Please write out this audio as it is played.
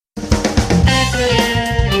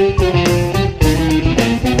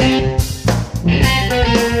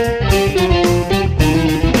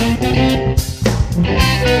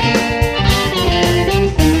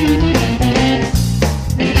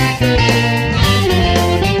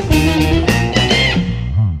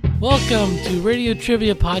to Radio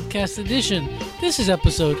Trivia Podcast Edition. This is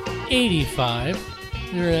episode 85.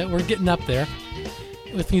 We're getting up there.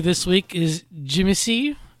 With me this week is Jimmy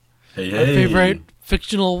C. Hey, Our favorite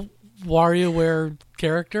fictional WarioWare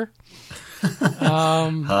character.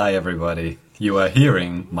 Hi, everybody. You are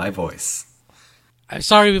hearing my voice. I'm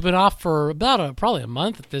sorry we've been off for probably a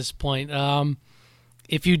month at this point.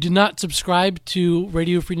 If you do not subscribe to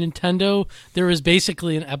Radio Free Nintendo, there is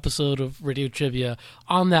basically an episode of Radio Trivia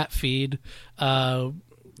on that feed.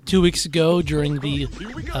 2 weeks ago, during the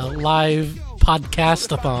live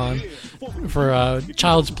podcast-a-thon for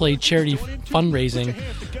Child's Play charity fundraising,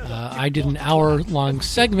 I did an hour-long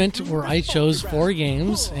segment where I chose 4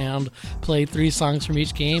 games and played 3 songs from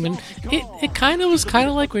each game, and it kind of was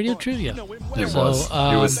like Radio Trivia. It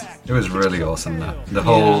was really awesome. The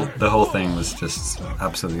whole thing was just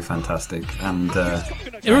absolutely fantastic, and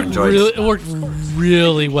it worked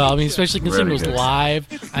really well. I mean, especially considering it was live.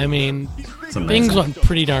 I mean, things went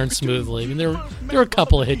pretty darn smoothly. I mean, there were a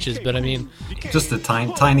couple of hitches, but I mean, just the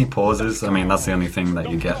tiny pauses. I mean, that's the only thing that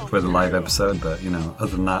you get with a live episode. But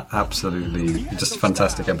other than that, absolutely just a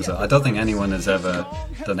fantastic episode. I don't think anyone has ever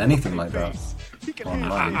done anything like that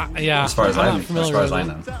online. Yeah, as far as I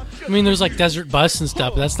know. I mean, there's like Desert Bus and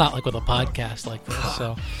stuff, but that's not like with a podcast like this.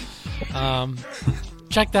 So,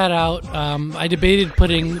 check that out. I debated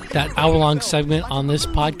putting that hour-long segment on this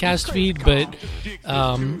podcast feed, but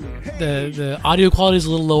the audio quality is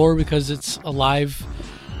a little lower because it's a live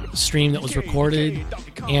stream that was recorded,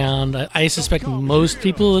 and I suspect most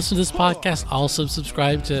people who listen to this podcast also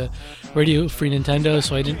subscribe to Radio Free Nintendo,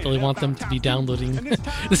 so I didn't really want them to be downloading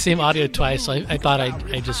the same audio twice, so I thought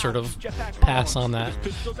I'd just sort of pass on that.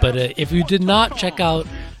 But if you did not check out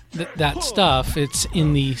that stuff, it's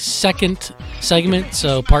in the second segment,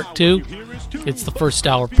 so part 2. It's the first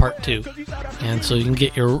hour, part 2, and so you can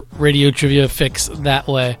get your radio trivia fix that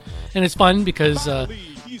way. And it's fun because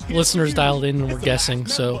listeners dialed in and were guessing,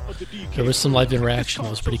 so there was some live interaction. That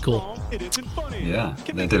was pretty cool. Yeah,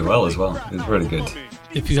 they did well as well. It was really good.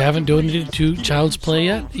 If you haven't donated to Child's Play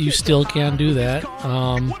yet, you still can do that.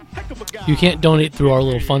 You can't donate through our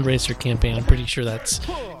little fundraiser campaign. I'm pretty sure that's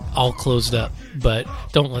all closed up, but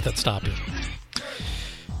don't let that stop you.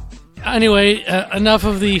 Anyway, enough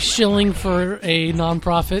of the shilling for a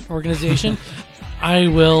non-profit organization. I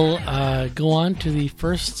will go on to the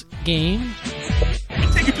first game.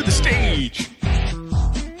 Take it to the stage.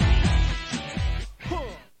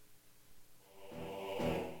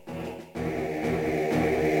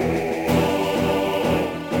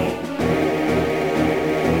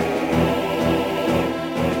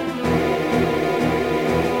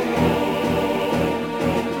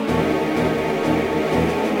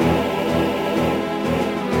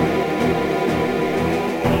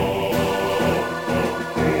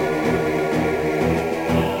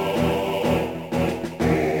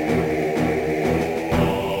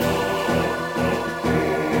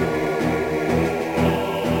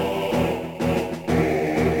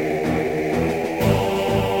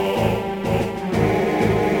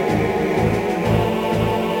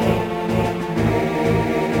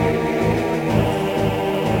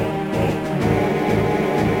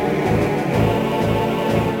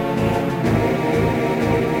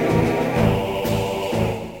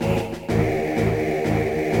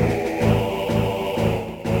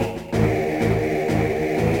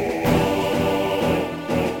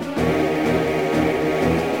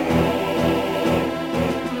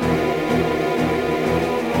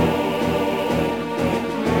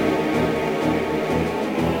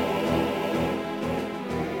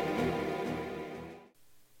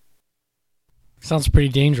 Sounds pretty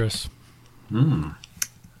dangerous.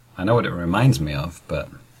 I know what it reminds me of, but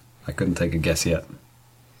I couldn't take a guess yet.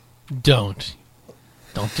 Don't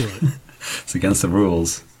do it. It's against the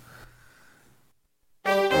rules.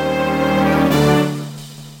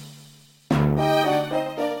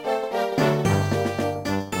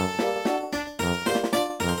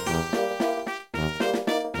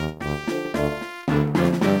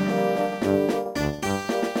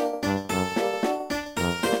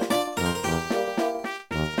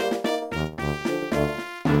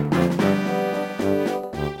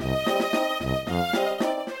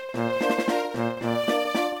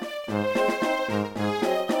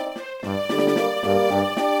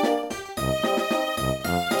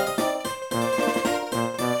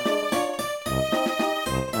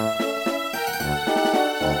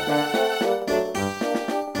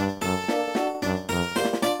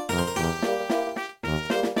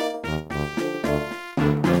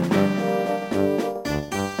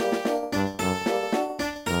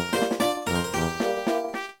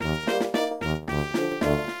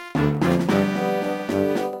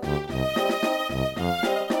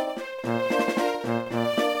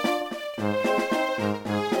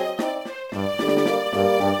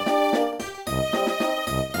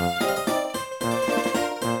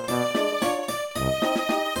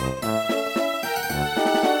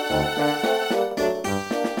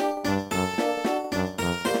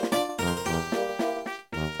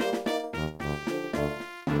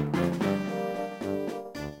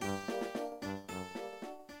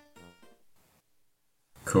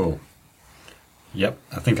 Cool. Yep,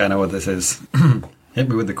 I think I know what this is. Hit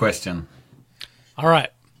me with the question. All right.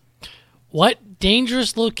 What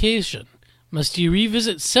dangerous location must you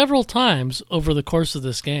revisit several times over the course of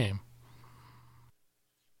this game?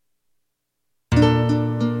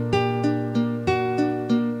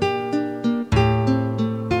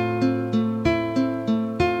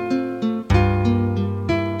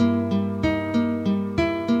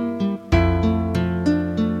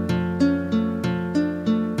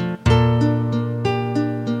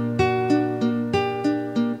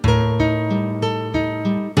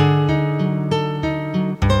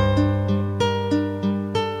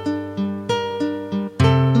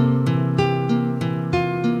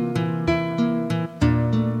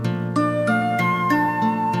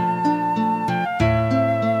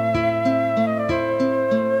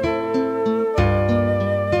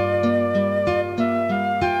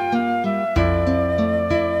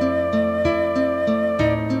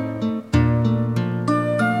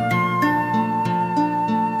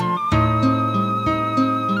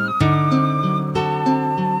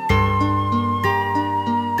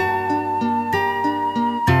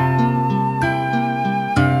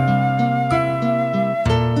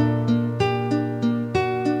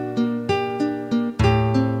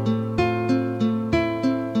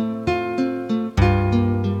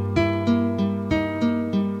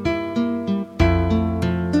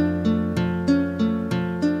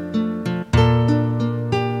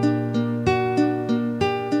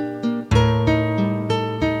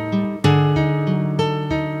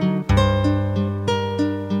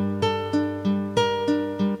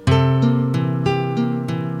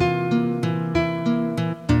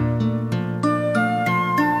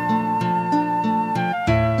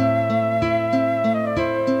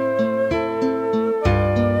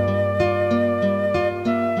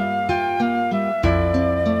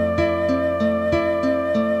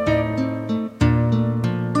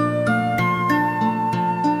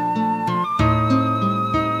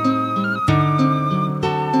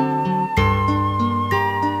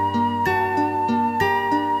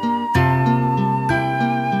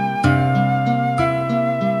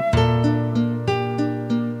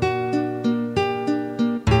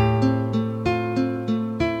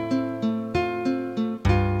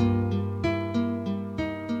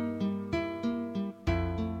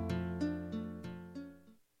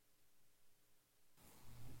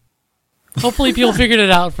 Hopefully people figured it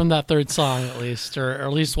out from that third song at least, or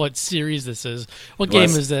at least what series this is. What game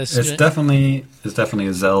is this? It's definitely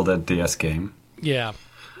a Zelda DS game. Yeah.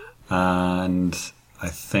 And I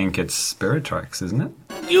think it's Spirit Tracks, isn't it?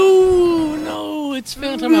 No, it's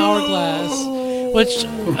Phantom Hourglass. Which,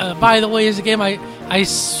 by the way, is a game I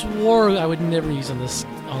swore I would never use on this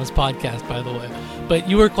podcast, by the way. But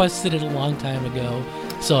you requested it a long time ago,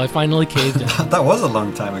 so I finally caved in. That was a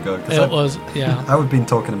long time ago. Yeah. I've been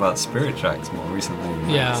talking about Spirit Tracks more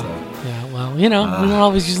recently. Yeah. So. Yeah, well, we don't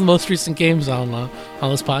always use the most recent games on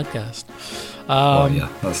this podcast. Yeah,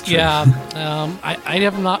 that's true. Yeah, I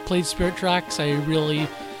have not played Spirit Tracks. I really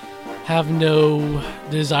have no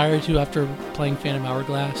desire to after playing Phantom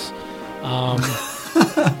Hourglass.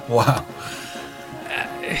 Wow.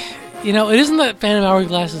 It isn't that Phantom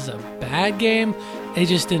Hourglass is a bad game. I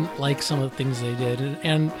just didn't like some of the things they did.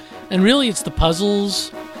 And really it's the puzzles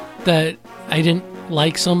that I didn't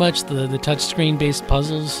like so much, the touchscreen based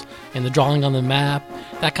puzzles and the drawing on the map,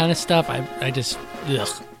 that kind of stuff. I just, ugh.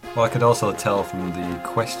 Well, I could also tell from the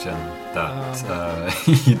question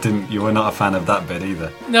that you were not a fan of that bit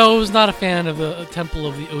either. No, I was not a fan of the Temple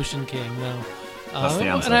of the Ocean King, no. That's the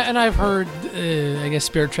answer. And I've heard, I guess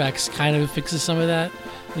Spirit Tracks kind of fixes some of that,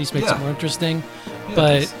 at least makes it more interesting. Yeah,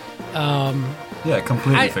 but yeah, it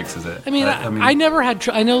completely fixes it. I mean, I never had.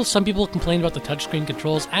 I know some people complain about the touchscreen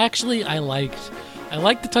controls. Actually, I liked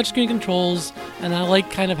the touchscreen controls, and I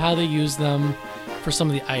like kind of how they use them for some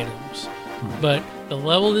of the items. But the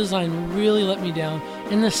level design really let me down,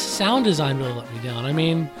 and the sound design really let me down. I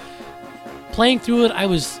mean, playing through it, I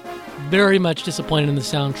was very much disappointed in the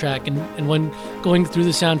soundtrack, and when going through the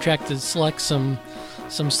soundtrack to select some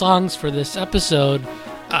songs for this episode,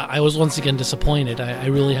 I was once again disappointed. I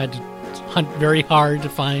really had to hunt very hard to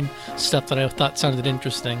find stuff that I thought sounded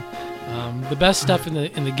interesting. The best stuff in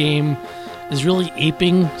the game is really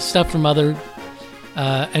aping stuff from other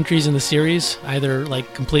entries in the series, either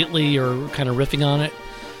like completely or kind of riffing on it.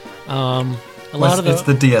 It's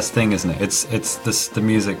the DS thing, isn't it? It's this. The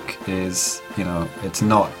music is, it's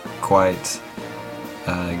not quite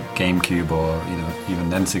GameCube or even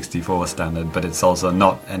N64 standard, but it's also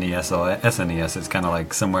not NES or SNES. It's kind of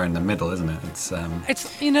like somewhere in the middle, isn't it?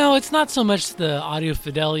 It's not so much the audio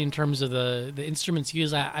fidelity in terms of the instruments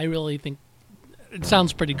used. I really think it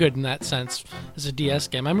sounds pretty good in that sense as a DS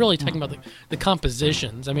game. I'm really talking about the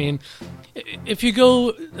compositions. I mean, if you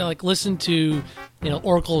go like listen to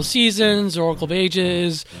Oracle of Seasons, or Oracle of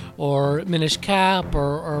Ages, or Minish Cap,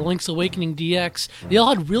 or Link's Awakening DX, they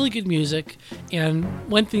all had really good music. And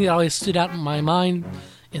one thing that always stood out in my mind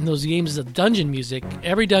in those games is the dungeon music.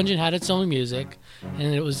 Every dungeon had its own music,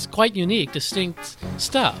 and it was quite unique, distinct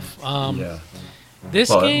stuff. This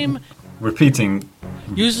game repeating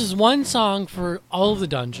uses one song for all of the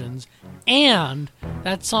dungeons, and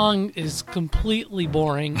that song is completely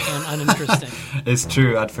boring and uninteresting. It's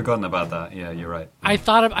true. I'd forgotten about that. Yeah, you're right.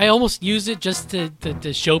 I almost used it just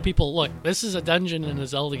to show people, look, this is a dungeon in a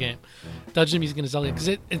Zelda game. Dungeon music in a Zelda game. Because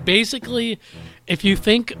it basically, if you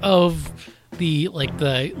think of the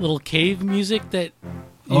little cave music that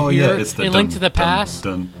you hear it's the in Link to the Past.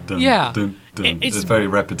 It's very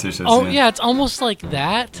repetitious. Oh yeah, it's almost like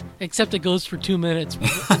that, except it goes for 2 minutes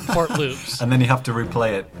before it loops. And then you have to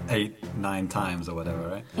replay it 8-9 times or whatever,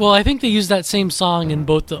 right? Well, I think they use that same song in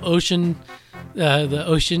both the Ocean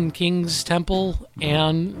King's Temple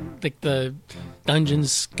and the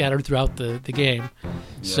dungeons scattered throughout the game.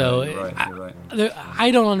 So you're right.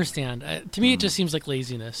 I don't understand. To me, it just seems like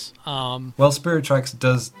laziness. Well, Spirit Tracks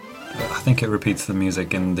does. I think it repeats the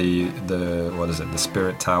music in the what is it, the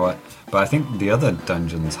Spirit Tower. But I think the other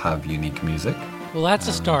dungeons have unique music. Well, that's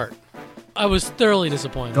a start. I was thoroughly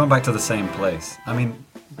disappointed. Going back to the same place. I mean,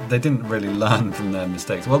 they didn't really learn from their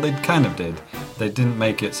mistakes. Well, they kind of did. They didn't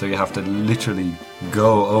make it so you have to literally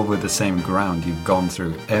go over the same ground you've gone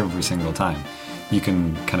through every single time. You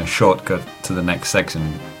can kind of shortcut to the next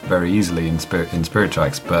section very easily in Spirit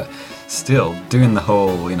Tracks, but still doing the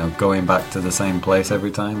whole, going back to the same place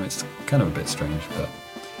every time, it's kind of a bit strange, but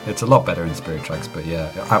it's a lot better in Spirit Tracks. But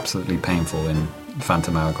yeah, absolutely painful in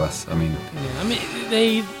Phantom Hourglass.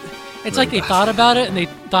 It's like they thought about it, and they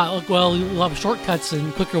thought, well, you'll have shortcuts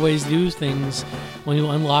and quicker ways to do things when you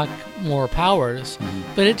unlock more powers,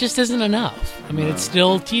 but it just isn't enough. I mean, it's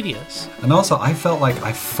still tedious. And also, I felt like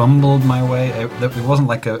I fumbled my way. It wasn't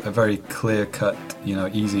like a very clear-cut,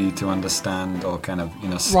 easy to understand or kind of,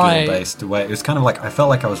 skill-based way. It was kind of like, I felt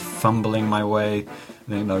like I was fumbling my way,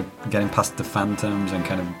 getting past the phantoms and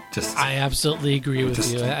kind of just... I absolutely agree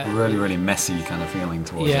with you. Really, really messy kind of feeling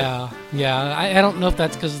towards it. Yeah. I don't know if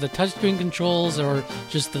that's because of the touchscreen controls or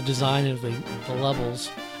just the design of the levels.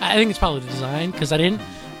 I think it's probably the design, because I didn't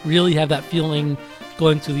really have that feeling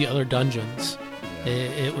going through the other dungeons. Yeah.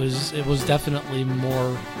 It was definitely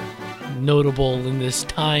more notable in this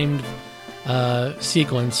timed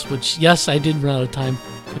sequence, which, yes, I did run out of time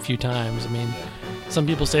a few times. I mean... Some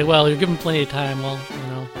people say, well, you're given plenty of time. Well,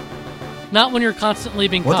 not when you're constantly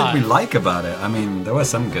being caught. What did we like about it? I mean, there were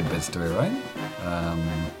some good bits to it, right?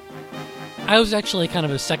 I was actually kind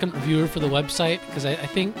of a second reviewer for the website, because I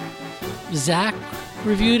think Zach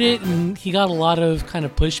reviewed it, and he got a lot of kind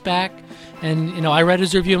of pushback. And, I read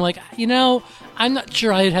his review, I'm like, I'm not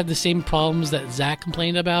sure I'd have the same problems that Zach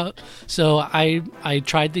complained about. So I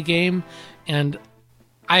tried the game, and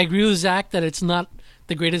I agree with Zach that it's not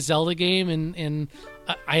the greatest Zelda game, and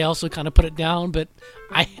I also kind of put it down, but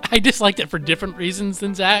I disliked it for different reasons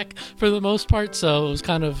than Zach for the most part, so it was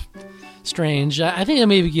kind of strange. I think I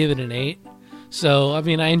maybe give it an 8. So, I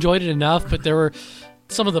mean, I enjoyed it enough, but there were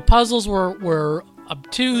some of the puzzles were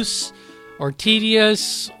obtuse or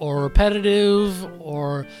tedious or repetitive,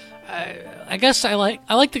 or I guess I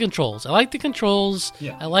like the controls. I like the controls.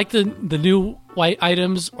 Yeah. I like the new white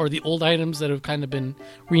items or the old items that have kind of been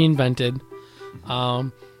reinvented.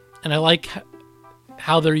 And I like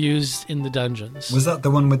how they're used in the dungeons. Was that the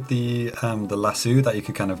one with the lasso that you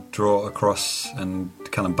could kind of draw across and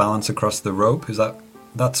kind of balance across the rope?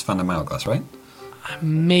 That's Phantom Hourglass, right?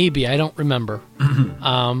 Maybe, I don't remember.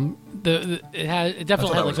 It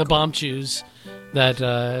definitely had like the bomb shoes that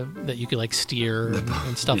you could like steer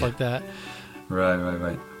and stuff like that.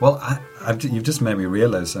 Right. Well, you've just made me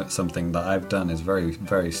realize that something that I've done is very,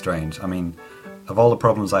 very strange. I mean, of all the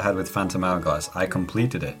problems I had with Phantom Hourglass, I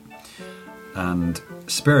completed it. And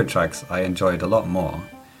Spirit Tracks I enjoyed a lot more,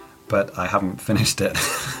 but I haven't finished it.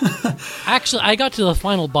 Actually, I got to the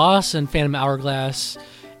final boss in Phantom Hourglass,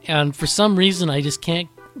 and for some reason I just can't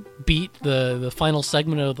beat the final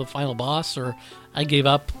segment of the final boss, or I gave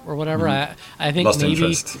up or whatever. I think lost maybe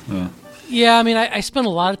interest. Yeah, I mean, I spent a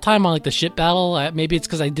lot of time on like the ship battle. Maybe it's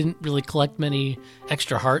because I didn't really collect many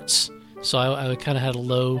extra hearts, so I kind of had a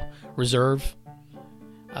low reserve.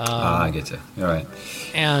 I get you. All right.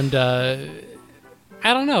 And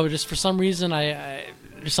I don't know, just for some reason,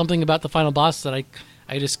 there's something about the final boss that I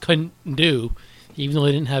just couldn't do, even though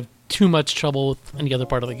I didn't have too much trouble with any other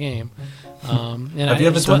part of the game. And Have you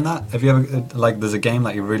ever done that? Have you ever, like, there's a game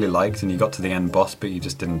that you really liked and you got to the end boss, but you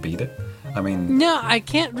just didn't beat it? I mean... No, I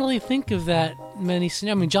can't really think of that many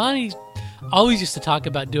scenarios. I mean, Johnny always used to talk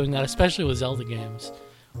about doing that, especially with Zelda games,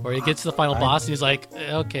 where he gets to the final boss and he's like,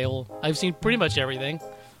 okay, well, I've seen pretty much everything.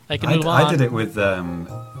 I can move on. I did it with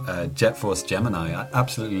Jet Force Gemini. I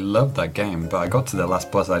absolutely loved that game, but I got to the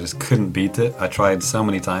last boss, I just couldn't beat it. I tried so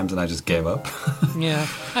many times and I just gave up. Yeah,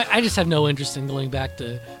 I just have no interest in going back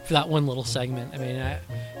for that one little segment. I mean,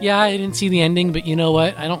 I didn't see the ending, but you know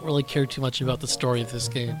what? I don't really care too much about the story of this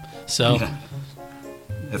game. So, yeah.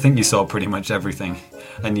 I think you saw pretty much everything,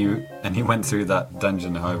 and you went through that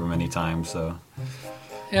dungeon however many times. So,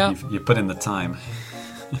 yeah, you put in the time.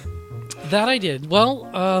 That I did. Well,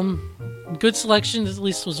 good selection. At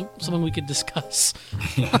least was something we could discuss.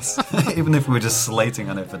 Yes, even if we were just slating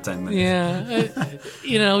on it for 10 minutes.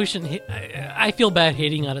 Yeah, we shouldn't. I feel bad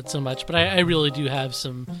hating on it so much, but I really do have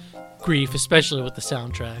some grief, especially with the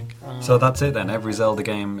soundtrack. So that's it then. Every Zelda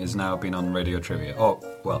game is now been on Radio Trivia. Oh,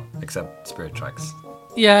 well, except Spirit Tracks.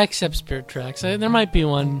 Yeah, except Spirit Tracks. There might be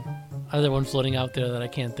other one floating out there that I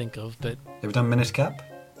can't think of, but have you done Minish Cap?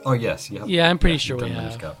 Oh yes, you have. Yeah, I'm pretty sure we have.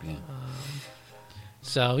 Minish Cap, yeah.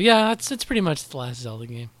 So yeah, it's pretty much the last Zelda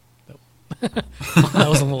game that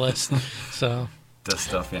was on the list. So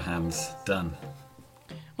dust off your hands. Done.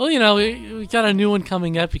 Well, we got a new one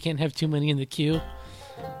coming up. You can't have too many in the queue.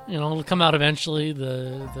 It'll come out eventually.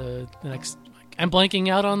 The next. I'm blanking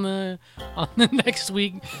out on the next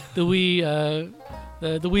week. The Wii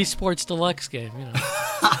the Wii Sports Deluxe game.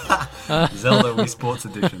 Zelda Wii Sports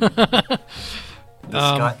Edition.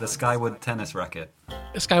 The Skyward Tennis Racket.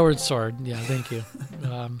 Skyward Sword. Yeah, thank you.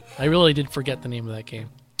 I really did forget the name of that game.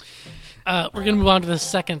 We're going to move on to the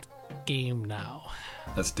second game now.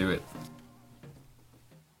 Let's do it.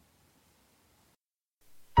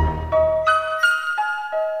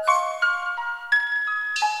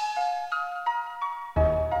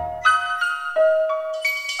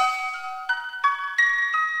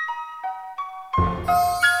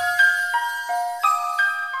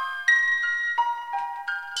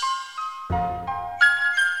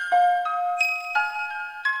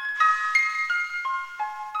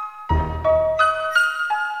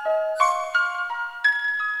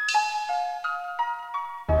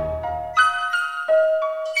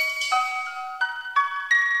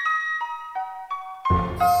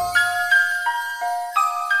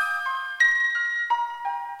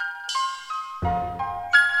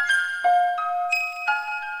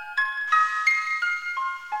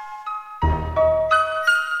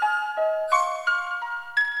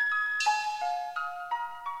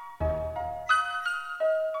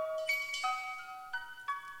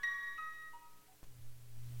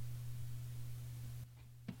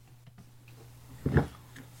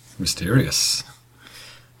 Mysterious.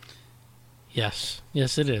 Yes,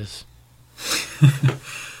 it is.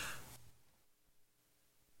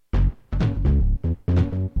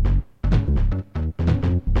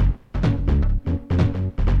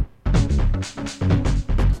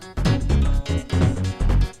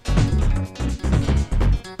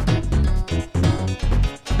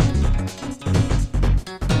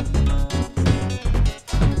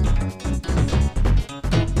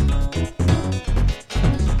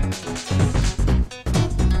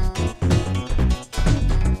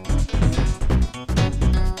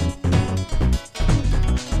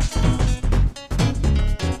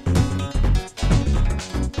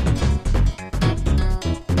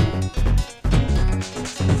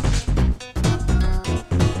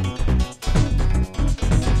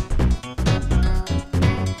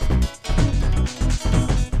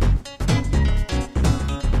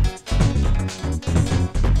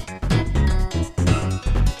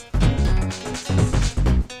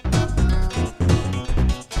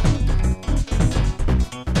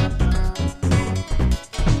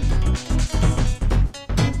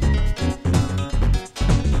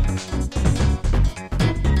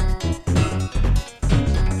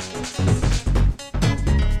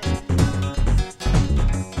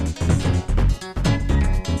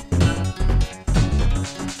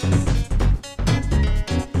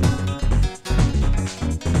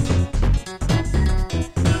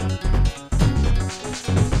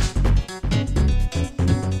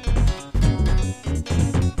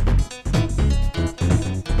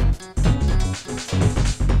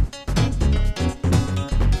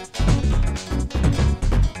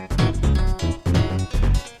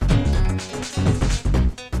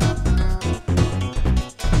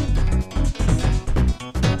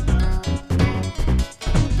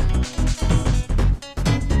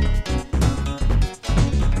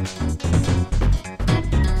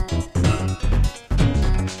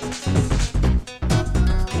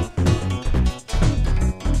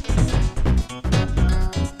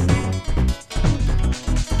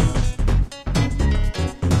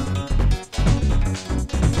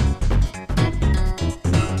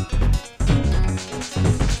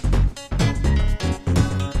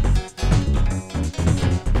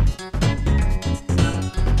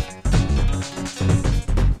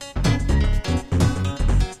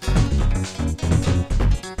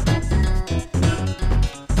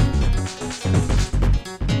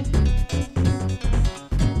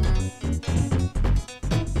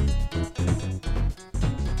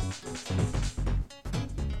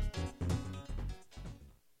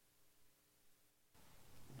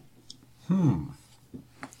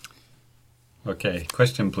 Okay,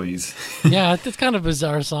 question please. Yeah, it's kind of a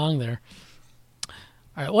bizarre song there.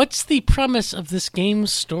 All right, what's the premise of this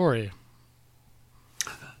game's story?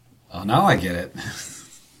 Oh, now I get it.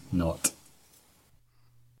 Not.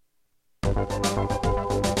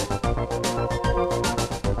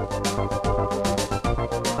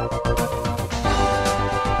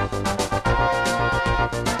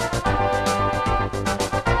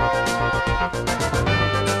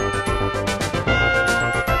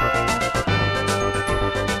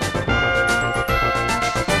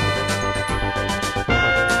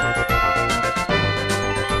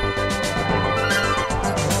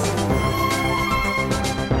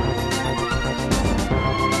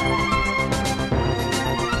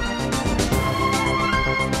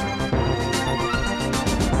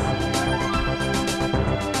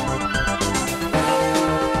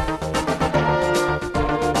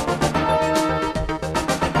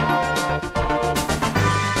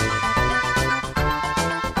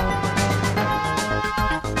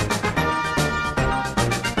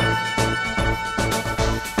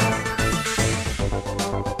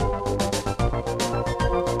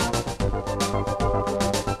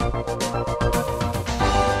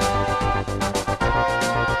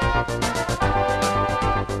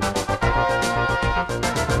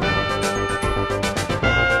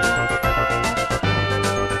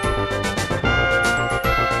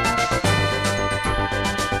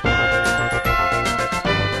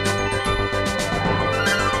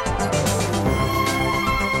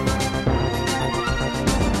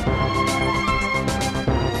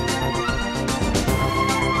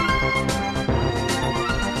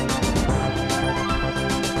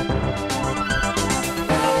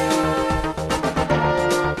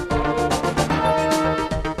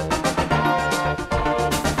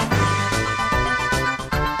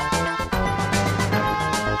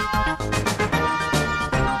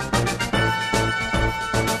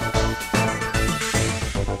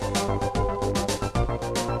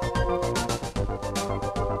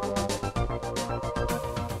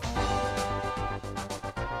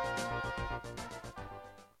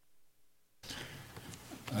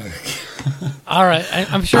 All right,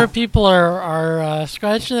 I'm sure people are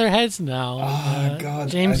scratching their heads now. Oh, God.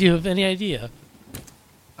 James, you have any idea?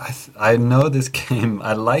 I know this game.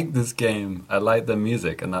 I like this game. I like the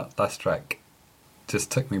music, and that last track just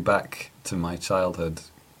took me back to my childhood.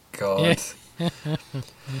 God. Yeah.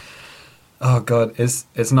 Oh, God.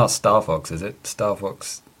 It's not Star Fox, is it? Star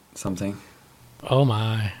Fox something? Oh,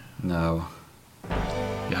 my. No.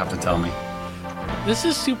 You have to tell me. This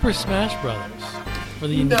is Super Smash Brothers for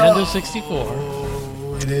the Nintendo 64.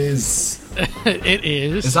 Oh, it is. It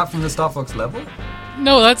is. Is that from the Star Fox level?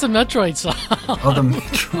 No, that's a Metroid song. Oh, the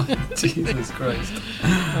Metroid. Jesus Christ.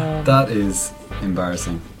 That is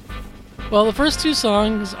embarrassing. Well, the first two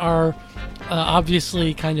songs are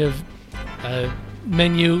obviously kind of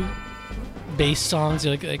menu-based songs.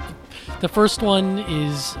 Like the first one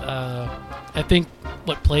is, I think,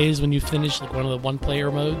 what plays when you finish like one of the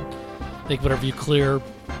one-player mode. Like whatever you clear,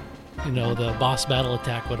 the boss battle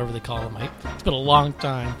attack, whatever they call them. It's been a long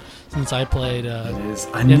time since I played. It is.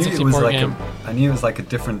 I knew it was game. like a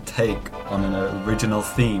different take on an original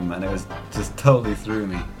theme, and it was just totally threw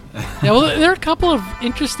me. Yeah, well, there are a couple of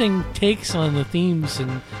interesting takes on the themes in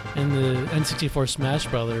the N64 Smash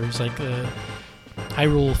Brothers, like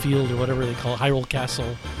Hyrule Field or whatever they call it, Hyrule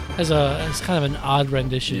Castle, as kind of an odd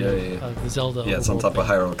rendition of the Zelda. Yeah, it's on top of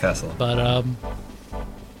Hyrule Castle. But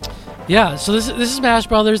yeah, so this is Smash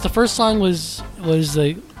Brothers. The first song was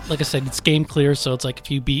like I said, it's game clear, so it's like if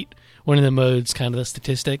you beat one of the modes, kind of the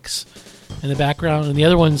statistics in the background, and the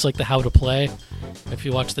other one's like the how to play. If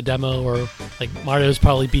you watch the demo, or like Mario's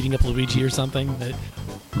probably beating up Luigi or something. But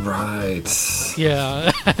right.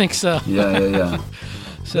 Yeah, I think so. Yeah.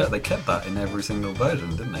 So they kept that in every single version,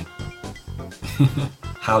 didn't they?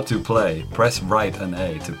 How to play. Press right and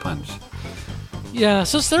A to punch. Yeah,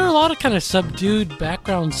 so there are a lot of kind of subdued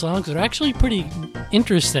background songs that are actually pretty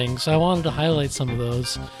interesting, so I wanted to highlight some of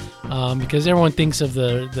those because everyone thinks of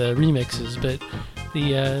the remixes, but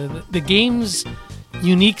the game's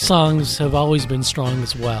unique songs have always been strong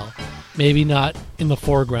as well. Maybe not in the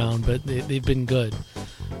foreground, but they've been good.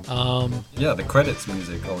 The credits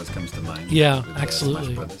music always comes to mind. Yeah, with,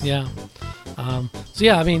 absolutely. Smash Brothers. Yeah. So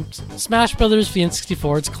yeah, I mean, Smash Brothers for the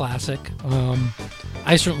N64, it's classic.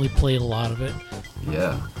 I certainly played a lot of it.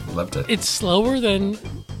 Yeah, loved it. It's slower than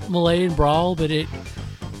Melee and Brawl, but it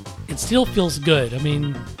still feels good. I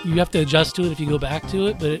mean, you have to adjust to it if you go back to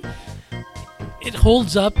it, but it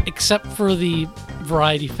holds up except for the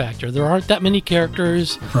variety factor. There aren't that many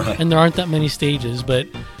characters, right, and there aren't that many stages, but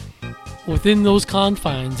within those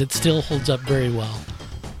confines, it still holds up very well.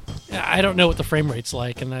 I don't know what the frame rate's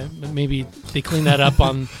like, and maybe they clean that up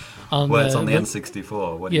on. Well, it's on the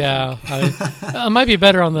N64. What do you Yeah, think? it might be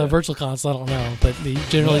better on the Virtual Console. I don't know, but they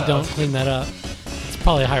generally don't clean that up. It's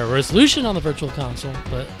probably a higher resolution on the Virtual Console,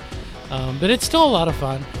 but it's still a lot of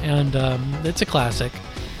fun, and it's a classic.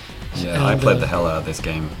 Yeah, And, I played the hell out of this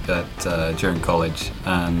game during college,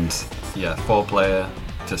 and 4-player,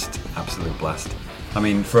 just absolute blast. I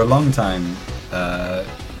mean, for a long time,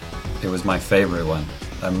 it was my favorite one,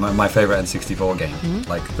 my favorite N64 game,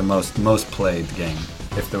 like the most played game.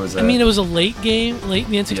 If there was, I mean, it was a late game, late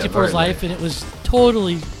in the N64's very life, late. and it was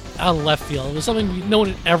totally out of left field. It was something no one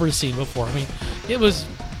had ever seen before. I mean, it was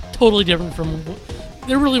totally different from.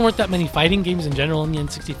 There really weren't that many fighting games in general in the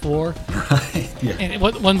N64, right? Yeah, and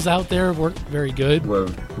what ones out there weren't very good. were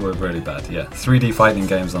really bad. Yeah, 3D fighting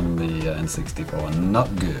games on the N64 are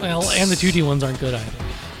not good. Well, and the 2D ones aren't good either.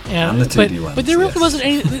 And the 2D ones, but there really yes. wasn't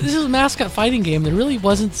any. This is a mascot fighting game. There really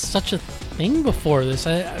wasn't such a thing before this.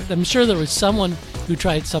 I'm sure there was someone who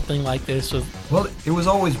tried something like this with. Well, it was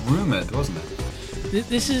always rumored, wasn't it?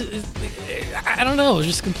 This is, I don't know, it's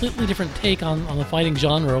just a completely different take on the fighting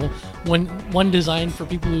genre. One designed for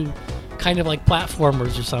people who kind of like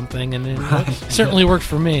platformers or something, and it certainly worked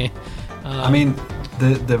for me. I mean,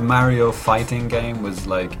 the Mario fighting game was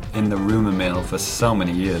like in the rumor mill for so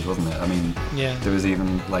many years, wasn't it? I mean, Yeah. there was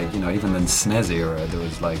even like, even in SNES era, there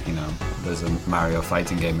was like, there's a Mario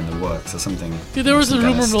fighting game in the works or something. Dude, there was Some a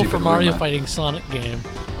kind of rumor mill for stupid Mario rumor. fighting Sonic game,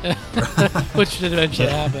 which did eventually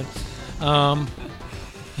happen.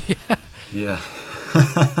 Yeah.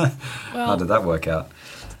 How did that work out?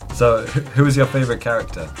 So, who was your favorite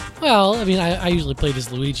character? Well, I mean, I usually played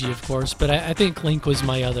as Luigi, of course, but I think Link was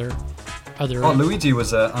my other. Oh, Luigi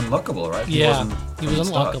was unlockable, right? Yeah, wasn't he from was the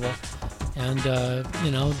start. unlockable,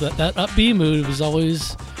 and that up B move was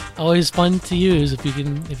always fun to use if you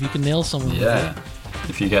can nail someone. Yeah. With it.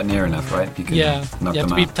 If you get near enough, right? You can Yeah, knock you have them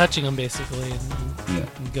to be out. touching them basically, and Yeah.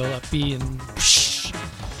 go up B and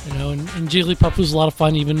and Jigglypuff was a lot of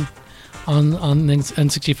fun even on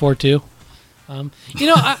N64 too.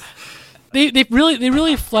 They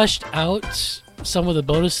really fleshed out some of the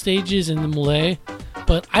bonus stages in the Melee,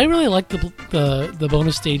 but I really like the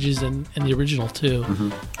bonus stages in the original too.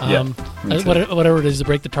 Yeah, me too. Whatever it is to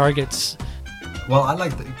break the targets. Well, I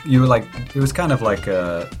like it was kind of like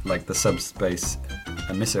the subspace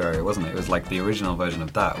emissary, wasn't it? It was like the original version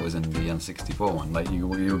of that was in the N64 one. Like you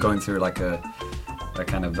were going through like a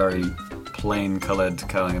kind of very plain colored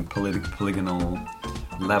kind of polygonal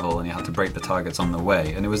level, and you had to break the targets on the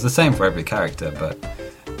way. And it was the same for every character, but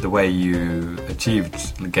the way you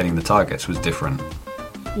achieved getting the targets was different.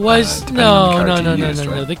 Depending on the character you used,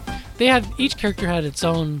 No. right? They had each character had its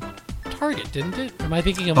own target, didn't it? Am I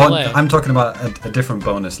thinking of Oh, Melee? I'm talking about a different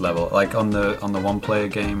bonus level. Like on the one-player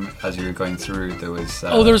game, as you were going through, there was.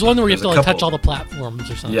 There was one where you have to a like, touch couple. all the platforms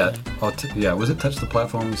or something. Yeah, was it touch the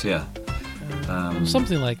platforms? Yeah,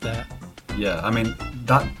 Something like that. yeah. I mean,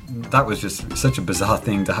 that was just such a bizarre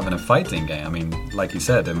thing to have in a fighting game. I mean, like you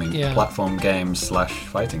said, Yeah. platform game /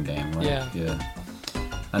 fighting game, right? Yeah.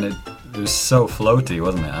 And it was so floaty,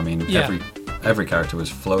 wasn't it? I mean, Yeah. every character was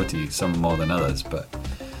floaty, some more than others, but.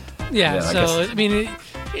 Yeah, Yeah, I so guess- I mean,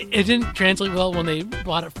 it didn't translate well when they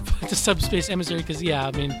brought it to Subspace Emissary because,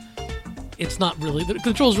 I mean, it's not really the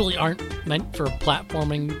controls really aren't meant for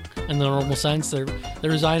platforming in the normal sense. They're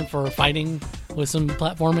designed for fighting with some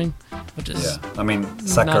platforming, which is Yeah, I mean,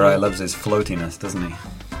 Sakurai Not- loves his floatiness, doesn't he?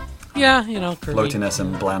 Kirby. Floatiness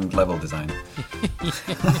and bland level design.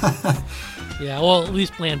 Yeah, well, at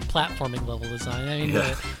least bland platforming level design. I mean,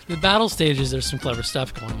 Yeah. the battle stages, there's some clever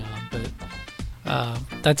stuff going on,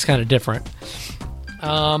 but that's kind of different.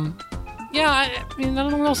 I mean, I don't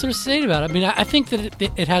know what else there's to say about it. I mean, I think that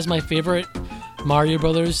it has my favorite Mario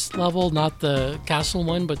Brothers level, not the castle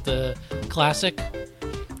one, but the classic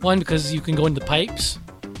one, because you can go into pipes.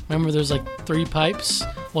 Remember, there's like 3 pipes,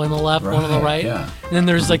 one on the left, one on the right. yeah. And then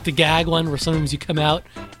there's like the gag one where sometimes you come out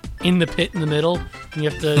in the pit in the middle and you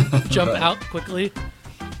have to jump Right. out quickly.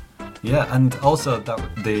 Yeah, and also that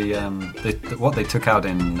what they took out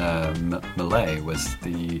in Melee was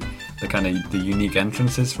the kind of the unique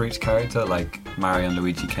entrances for each character. Like Mario and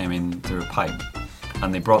Luigi came in through a pipe,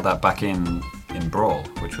 and they brought that back in Brawl,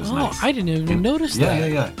 which was Oh, nice. I didn't even notice Yeah,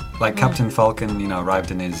 that. yeah. Like Captain Falcon, arrived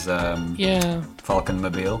in his Yeah, Falcon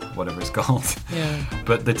Mobile, whatever it's called. yeah.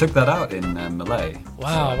 But they took that out in Melee.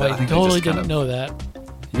 Wow, So I think they totally just kind didn't know that.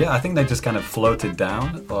 Yeah, I think they just kind of floated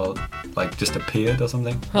down, or like just appeared or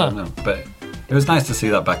something. I Huh. don't know, but it was nice to see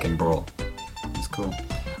that back in Brawl. It's cool.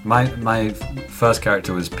 My first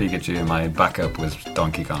character was Pikachu, and my backup was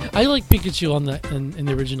Donkey Kong. I like Pikachu in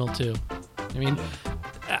the original too. I mean,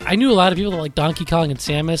 I knew a lot of people that like Donkey Kong and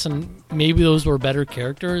Samus, and maybe those were better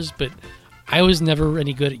characters, but I was never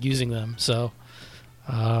any good at using them, so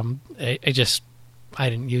I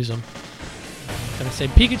didn't use them. I'm gonna say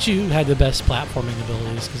Pikachu had the best platforming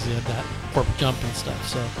abilities because he had that warp jump and stuff,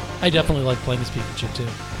 so I definitely like playing as Pikachu too.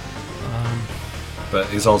 But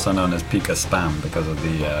he's also known as Pika Spam because of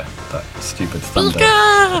the that stupid thunder.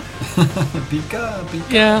 Pika! Pika.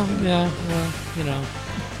 Yeah, well, you know.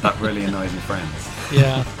 That really annoys your friends.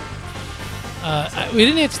 Yeah. We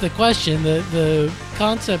didn't answer the question. The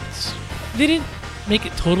concepts, they didn't make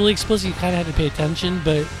it totally explicit. You kind of had to pay attention,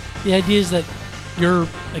 but the idea is that you're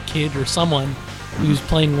a kid or someone who's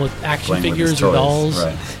playing with action figures or dolls,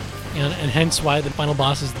 right. and hence why the final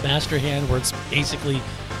boss is the master hand, where it's basically,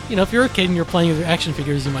 you know, if you're a kid and you're playing with your action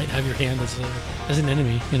figures, you might have your hand as an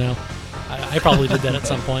enemy. You know, I probably did that at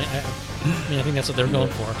some point. I think that's what they're going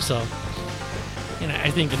for. So, you know,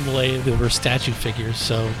 I think in Malay they were statue figures,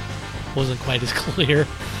 so it wasn't quite as clear.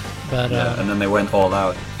 But and then they went all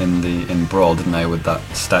out in Brawl, didn't they, with that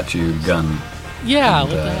statue gun? Yeah, and,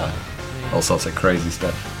 what the hell? Yeah. All sorts of crazy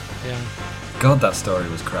stuff. Yeah. God, that story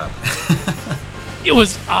was crap. It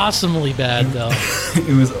was awesomely bad, though.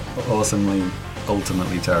 It was awesomely,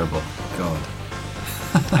 ultimately terrible. God.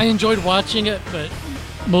 I enjoyed watching it, but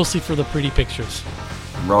mostly for the pretty pictures.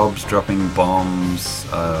 Rob's dropping bombs.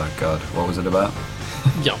 God, what was it about?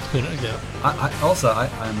 Yeah.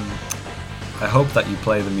 I hope that you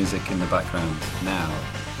play the music in the background now.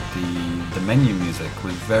 The menu music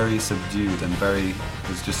was very subdued and it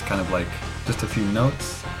was just kind of like just a few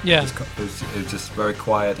notes. Yeah. It was just very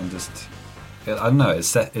quiet and just, I don't know, it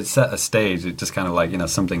set a stage. It just kind of like, you know,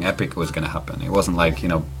 something epic was going to happen. It wasn't like, you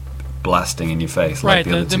know, blasting in your face. Right. Like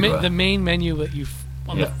the other two were. The main menu that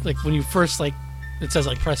like when you first, like, it says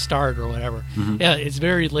like press start or whatever. Mm-hmm. Yeah, it's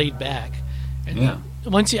very laid back. And yeah.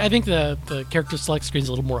 I think the character select screen is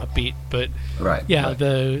a little more upbeat, but right. Yeah, right.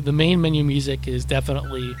 the main menu music is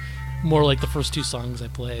definitely more like the first two songs I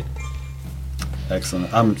played.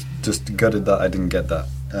 Excellent. I'm just gutted that I didn't get that.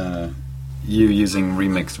 You using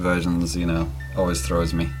remixed versions, you know, always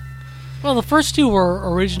throws me. Well, the first two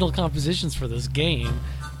were original compositions for this game.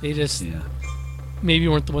 They just maybe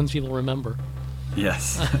weren't the ones people remember.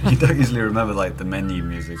 Yes. You don't usually remember like the menu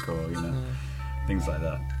music or, you know, things like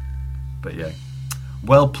that. But yeah.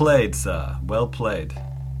 Well played, sir. Well played.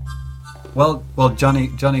 Well,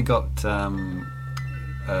 Johnny got Chrono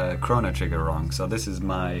Trigger wrong, so this is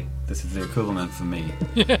the equivalent for me.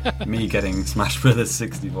 Me getting Smash Brothers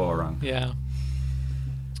 64 wrong. Yeah.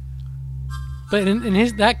 But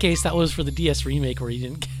in that case, that was for the DS remake where he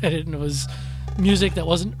didn't get it, and it was music that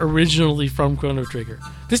wasn't originally from Chrono Trigger.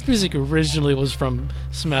 This music originally was from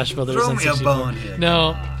Smash Brothers. Throw me a bone here.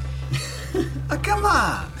 No. Oh, come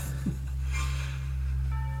on.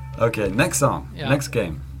 Okay, next song. Yeah. Next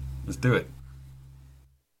game. Let's do it.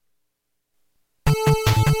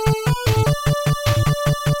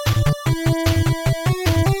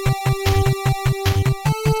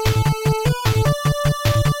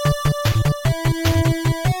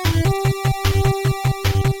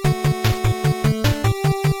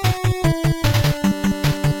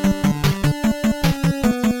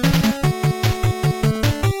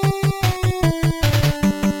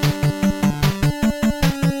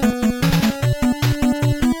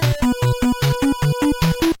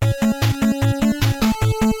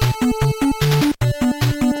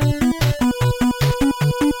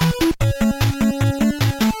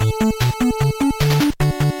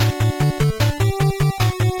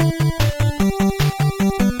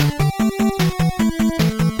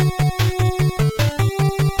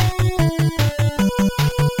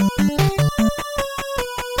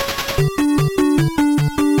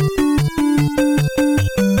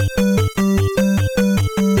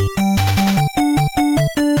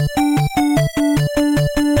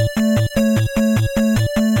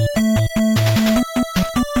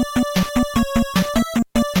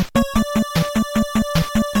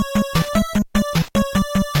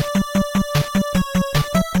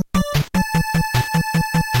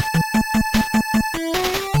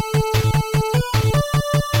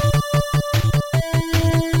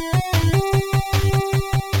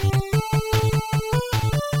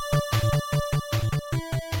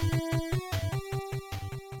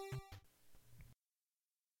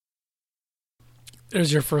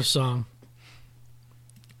 There's your first song.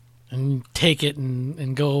 And take it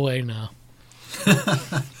and go away now.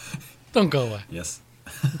 Don't go away. Yes.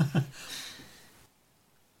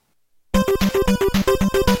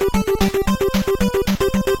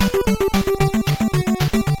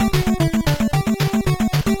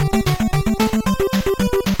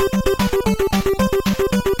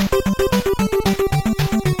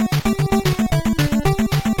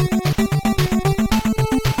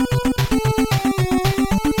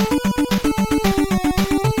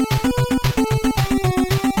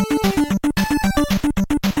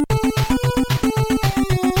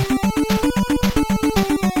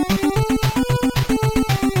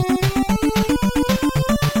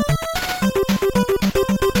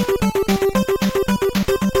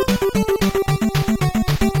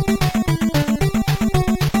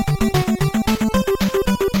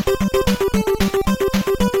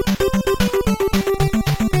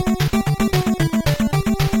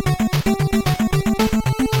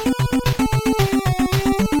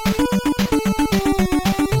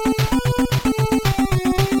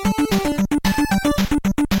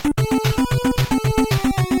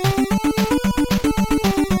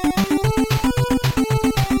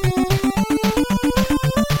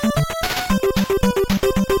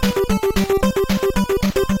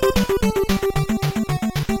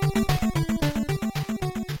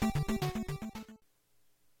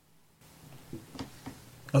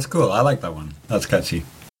 That's cool. I like that one. That's catchy.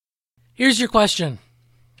 Here's your question.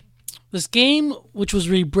 This game, which was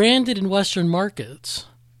rebranded in Western markets,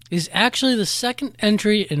 is actually the second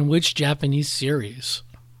entry in which Japanese series?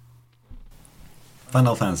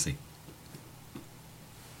 Final Fantasy.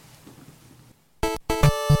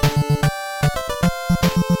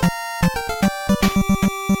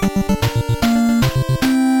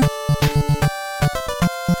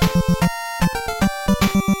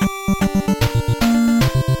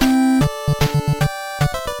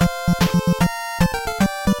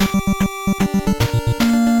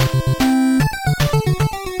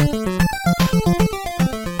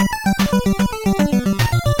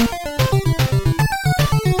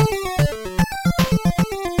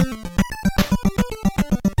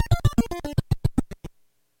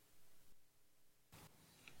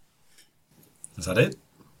 Is that it?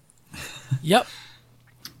 Yep.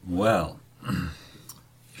 Well,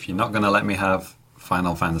 if you're not going to let me have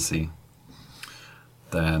Final Fantasy,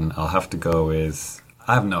 then I'll have to go with...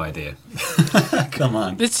 I have no idea. Come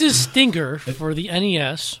on. This is Stinger for the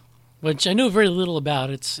NES, which I know very little about.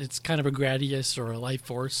 It's kind of a Gradius or a Life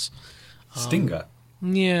Force. Stinger?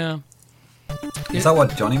 Yeah. Is that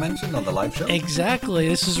what Johnny mentioned on the live show? Exactly.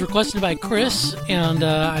 This is requested by Chris, and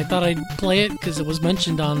I thought I'd play it because it was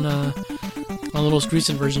mentioned on the most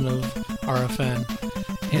recent version of RFN.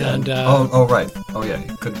 And right. Oh yeah,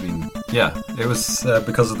 it could have been. Yeah, it was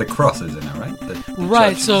because of the crosses in it, right? The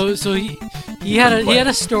right. churches. So he had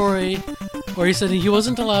a story where he said he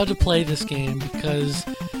wasn't allowed to play this game because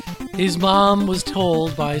his mom was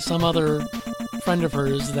told by some other friend of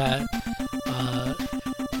hers that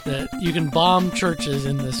you can bomb churches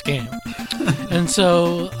in this game. And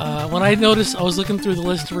so when I noticed, I was looking through the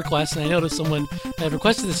list of requests, and I noticed someone had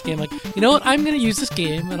requested this game. Like, you know what? I'm going to use this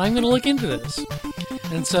game, and I'm going to look into this.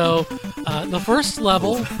 And so the first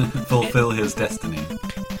level... Fulfill his destiny.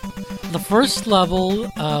 The first level,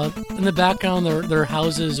 in the background, there are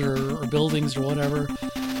houses or buildings or whatever.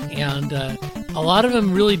 And a lot of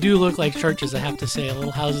them really do look like churches, I have to say.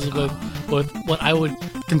 Little houses with what I would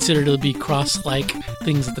consider to be cross-like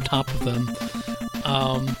things at the top of them.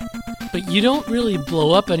 But you don't really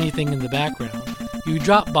blow up anything in the background. You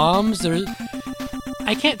drop bombs.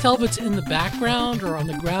 I can't tell if it's in the background or on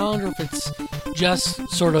the ground, or if it's just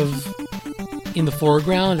sort of in the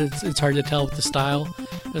foreground. It's hard to tell with the style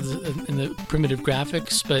in the primitive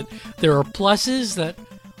graphics. But there are pluses that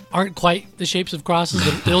aren't quite the shapes of crosses.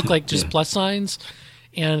 They look like just plus signs.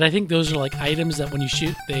 And I think those are like items that when you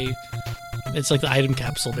shoot, it's like the item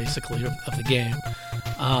capsule, basically, of the game.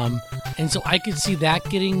 And so I could see that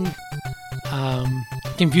getting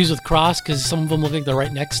confused with cross, because some of them look like they're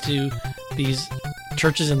right next to these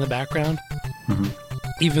churches in the background. Mm-hmm.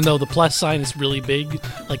 Even though the plus sign is really big.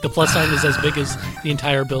 Like, the plus sign is as big as the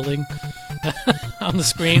entire building on the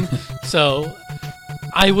screen. So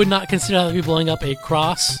I would not consider that to be blowing up a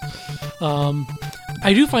cross.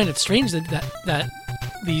 I do find it strange that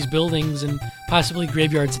these buildings and possibly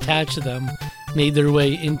graveyards attached to them made their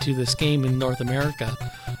way into this game in North America,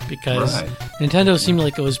 because Nintendo seemed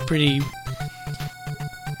like it was pretty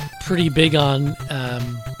big on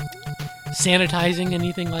sanitizing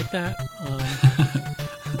anything like that.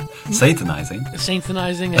 Satanizing,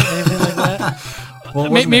 anything like that. Well,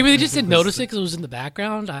 maybe they just didn't notice it because it was in the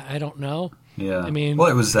background. I don't know. Yeah. I mean, well,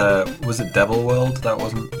 it was it Devil World? That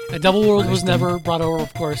wasn't. Devil World was never brought over.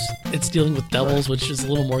 Of course, it's dealing with devils, which is a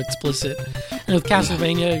little more explicit. And with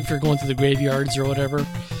Castlevania, if you're going through the graveyards or whatever,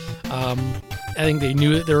 I think they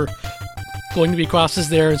knew that there were going to be crosses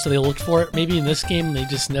there, and so they looked for it. Maybe in this game, they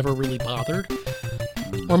just never really bothered,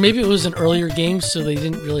 or maybe it was an earlier game, so they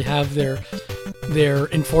didn't really have their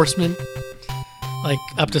enforcement like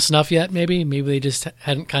up to snuff yet. Maybe they just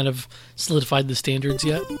hadn't kind of solidified the standards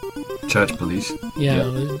yet. Church police.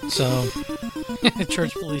 Yeah. So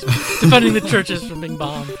church police defending the churches from being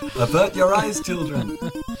bombed. Avert your eyes, children.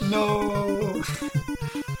 No.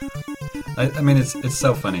 I mean, it's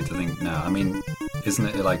so funny to think now. I mean, isn't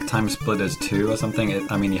it like Time Splitters 2 or something?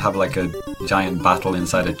 You have like a giant battle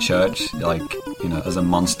inside a church, like, you know, as a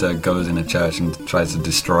monster goes in a church and tries to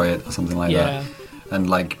destroy it or something like that. And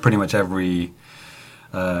like pretty much every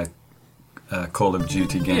Call of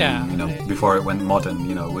Duty game, you know, before it went modern,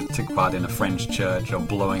 you know, would take part in a French church or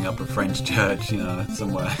blowing up a French church, you know,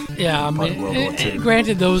 somewhere. Yeah, I mean, World War II.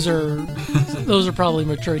 Granted, those are probably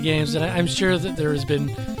mature games, and I'm sure that there has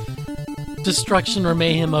been destruction or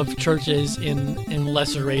mayhem of churches in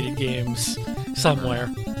lesser rated games somewhere.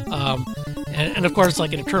 And of course,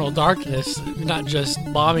 like in Eternal Darkness, not just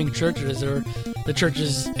bombing churches, the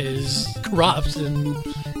churches is corrupt and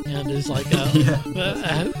is like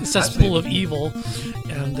a cesspool of evil,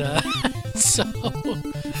 and So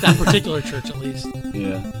that particular church, at least.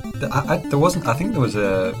 Yeah. There wasn't. I think there was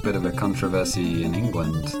a bit of a controversy in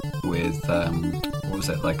England with what was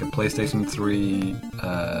it, like a PlayStation 3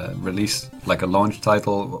 release, like a launch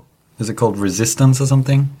title. Is it called Resistance or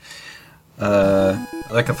something?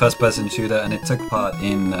 Like a first-person shooter, and it took part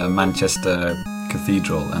in Manchester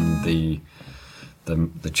Cathedral, and the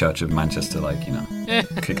Church of Manchester, like, you know,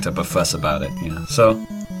 kicked up a fuss about it. You know, so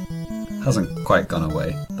hasn't quite gone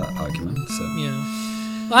away, that argument. So Yeah.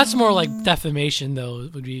 Well, that's more like defamation, though.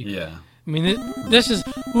 It would be. yeah. I mean, this is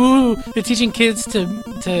ooh, they're teaching kids to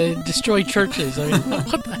destroy churches. I mean,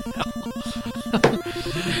 what the hell?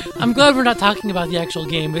 I'm glad we're not talking about the actual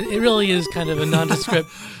game, but it really is kind of a nondescript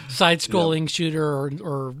side-scrolling shooter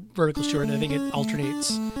or vertical shooter. I think it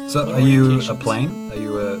alternates. So are you a plane? Are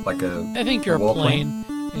you like a? I think you're a warplane?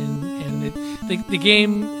 plane, and the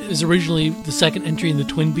game is originally the second entry in the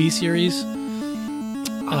Twin Bee series.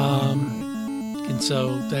 And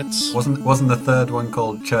so that's Wasn't the third one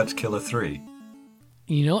called Church Killer 3?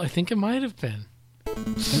 I think it might have been. I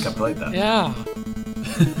think I played that. Yeah.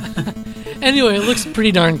 Anyway, it looks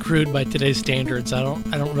pretty darn crude by today's standards. I don't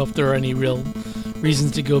know if there are any real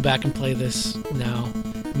reasons to go back and play this now.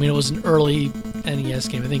 I mean, it was an early NES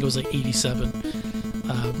game. I think it was like 87,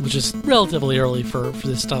 which is relatively early for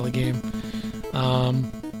this style of game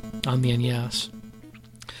on the NES.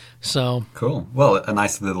 So Cool. Well, a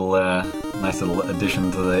nice little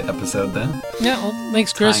addition to the episode then. yeah, well,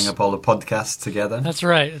 thanks, Chris. Tying up all the podcasts together. That's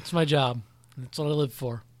right. It's my job. That's what I live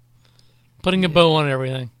for. Putting a bow on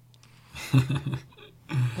everything.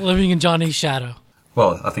 Living in Johnny's shadow.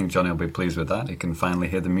 Well, I think Johnny will be pleased with that. He can finally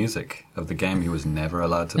hear the music of the game he was never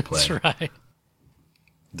allowed to play. That's right.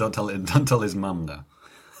 Don't tell his mum though.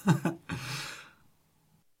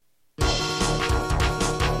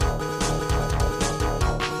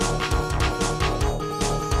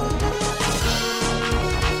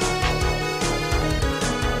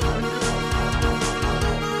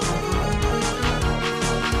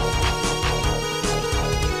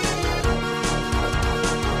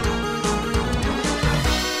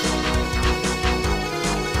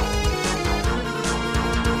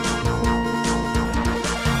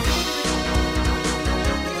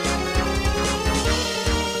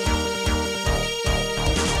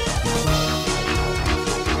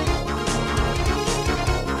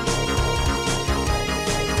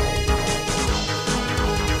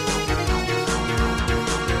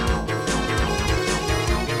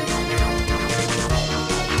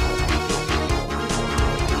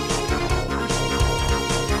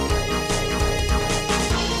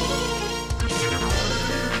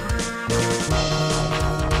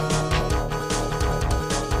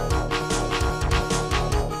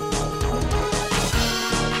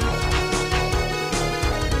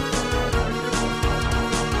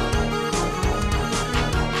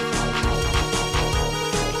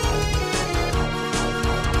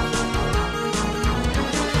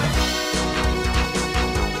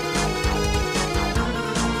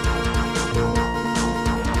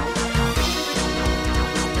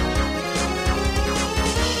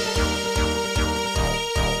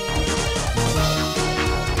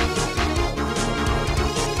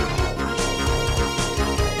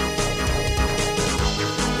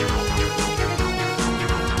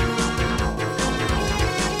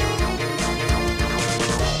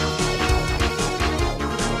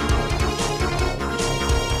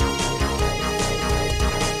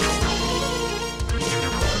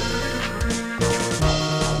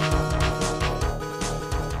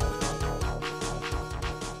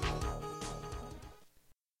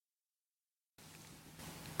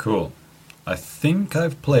 Cool. I think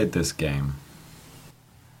I've played this game.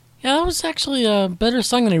 Yeah, that was actually a better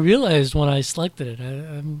song than I realized when I selected it.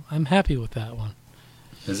 I'm happy with that one.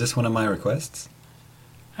 Is this one of my requests?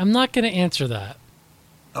 I'm not going to answer that.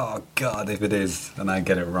 Oh God, if it is, then I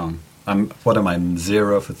get it wrong. What am I,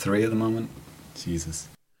 0 for 3 at the moment? Jesus.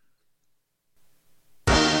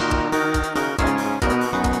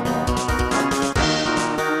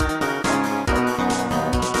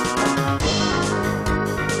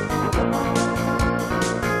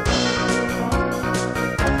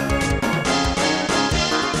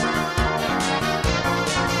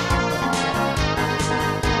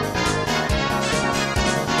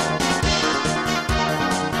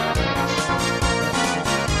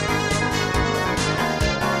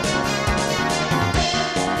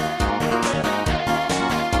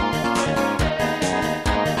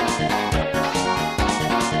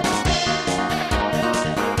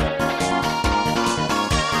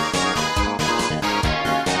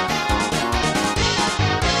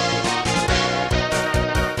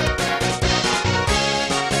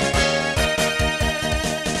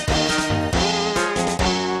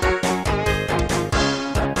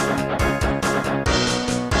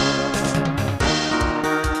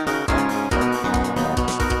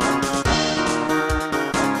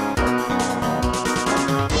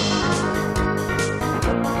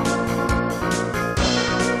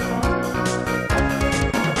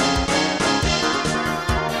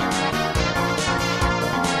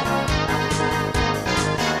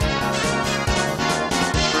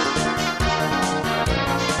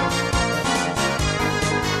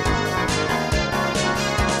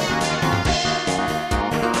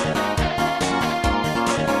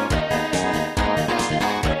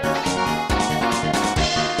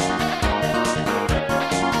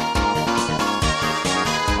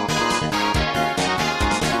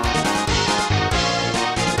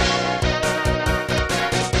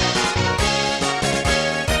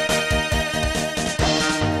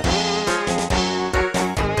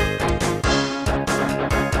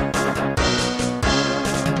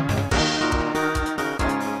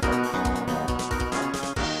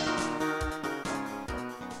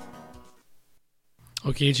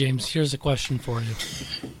 Okay, James, here's a question for you.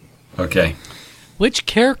 Okay. Which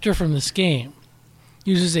character from this game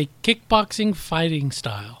uses a kickboxing fighting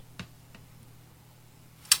style?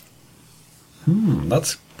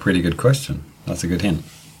 That's a pretty good question. That's a good hint.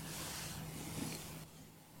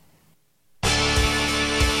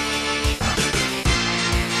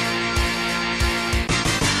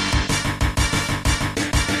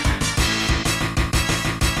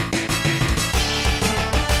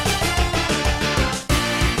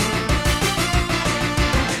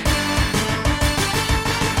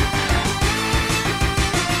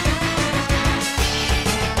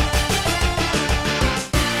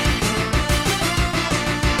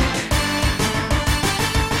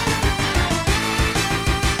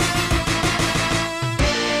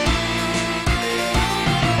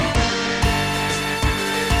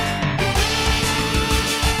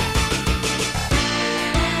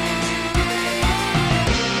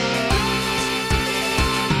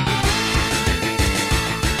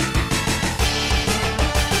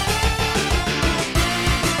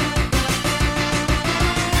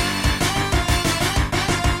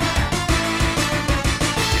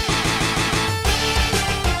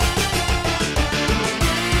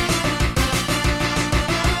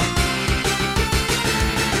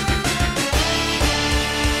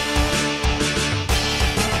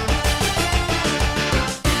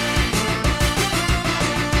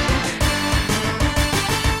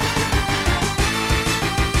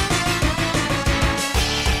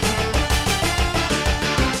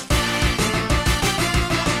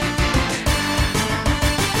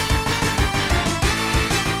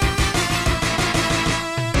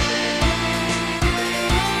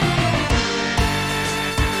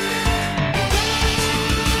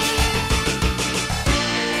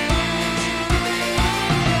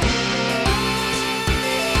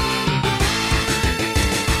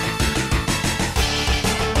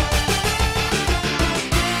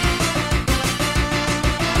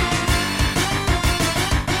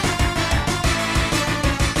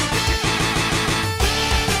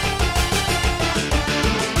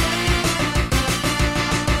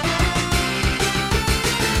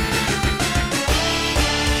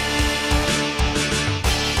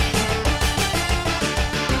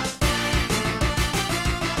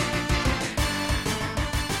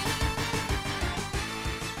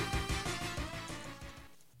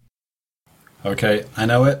 Okay, I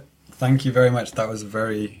know it. Thank you very much. That was a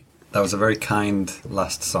very kind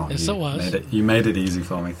last song. Yes, it was. You made it easy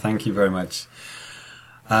for me. Thank you very much.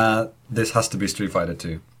 This has to be Street Fighter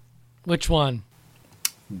 2. Which one?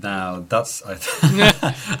 Now that's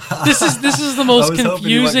this is the most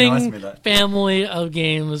confusing family of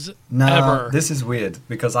games ever. This is weird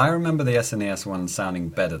because I remember the SNES one sounding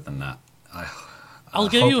better than that. I'll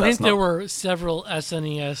give you a hint. There were several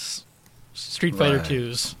SNES Street Fighter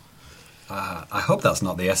 2s. I hope that's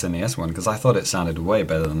not the SNES one because I thought it sounded way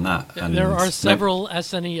better than that. And there are several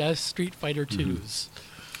SNES Street Fighter 2s.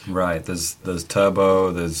 Mm-hmm. Right. There's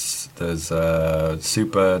Turbo. There's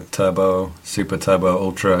Super Turbo,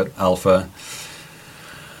 Ultra, Alpha.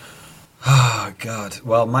 Oh God.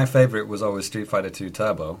 Well, my favorite was always Street Fighter 2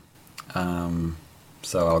 Turbo.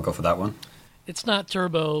 So I'll go for that one. It's not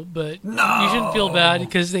Turbo, but you shouldn't feel bad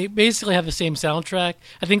because they basically have the same soundtrack.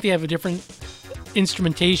 I think they have a different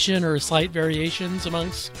instrumentation or slight variations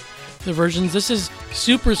amongst the versions. This is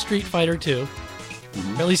Super Street Fighter 2,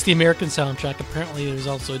 or at least the American soundtrack. Apparently there's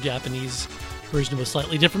also a Japanese version with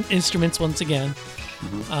slightly different instruments once again.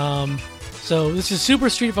 So this is Super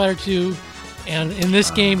Street Fighter 2, and in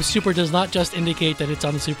this game, Super does not just indicate that it's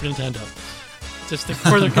on the Super Nintendo. Just to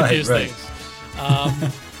further confuse things.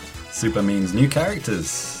 Super means new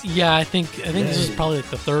characters. Yeah, I think this is probably like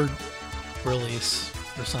the third release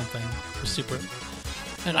or something for Super.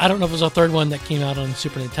 And I don't know if it was a third one that came out on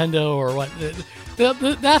Super Nintendo or what.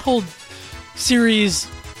 That whole series,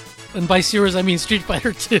 and by series I mean Street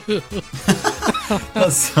Fighter 2.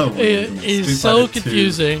 That's so weird. It is so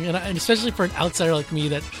confusing, and especially for an outsider like me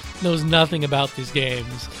that knows nothing about these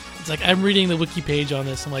games. It's like I'm reading the wiki page on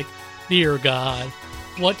this. I'm like, dear God,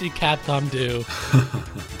 what did Capcom do?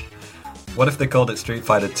 What if they called it Street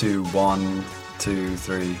Fighter 2 1, 2,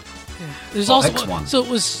 3? There's also X1. So it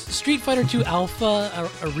was Street Fighter 2 Alpha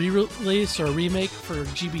a re-release or a remake for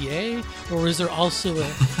GBA, or is there also a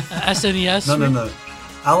SNES? No.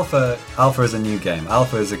 Alpha is a new game.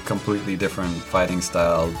 Alpha is a completely different fighting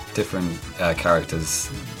style, different characters.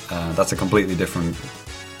 That's a completely different,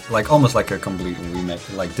 almost like a complete remake,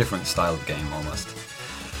 different style of game almost.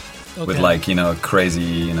 Okay. With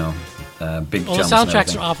crazy, big jumps. The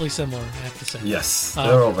soundtracks are awfully similar, I have to say. Yes,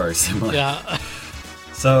 they're all very similar. Yeah.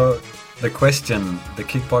 So the question, the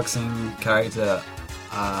kickboxing character,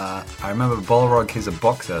 I remember Balrog is a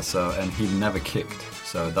boxer, and he never kicked,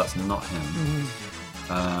 so that's not him.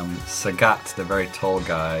 Sagat, the very tall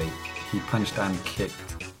guy, he punched and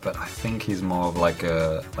kicked, but I think he's more of like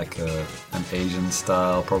an Asian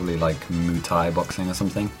style, probably like Muay Thai boxing or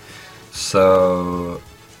something. So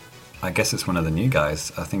I guess it's one of the new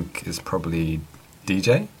guys. I think it's probably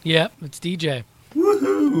DJ. Yeah, it's DJ.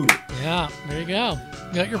 Woohoo! Yeah, there you go.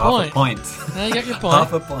 You got your Half point. a point. Yeah, you got your point.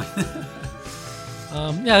 Half a point.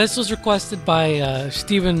 Yeah, this was requested by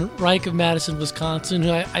Stephen Reich of Madison, Wisconsin,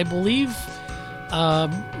 who I believe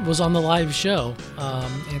was on the live show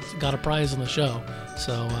and got a prize on the show.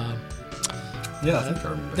 So, Yeah, I think I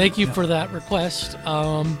remember. thank you for that request.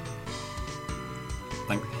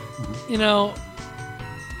 Thank. You know,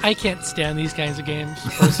 I can't stand these kinds of games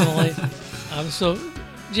personally. So,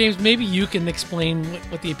 James, maybe you can explain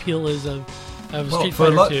what the appeal is of Street for a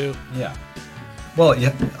Fighter lot- 2. Yeah. Well,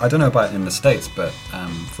 yeah, I don't know about in the States, but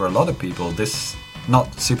for a lot of people, this,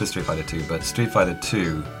 not Super Street Fighter 2, but Street Fighter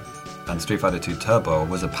 2 and Street Fighter 2 Turbo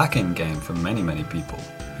was a pack-in game for many, many people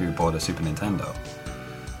who bought a Super Nintendo.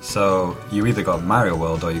 So you either got Mario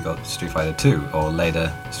World or you got Street Fighter 2, or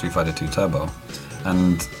later Street Fighter 2 Turbo.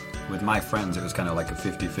 And with my friends, it was kind of like a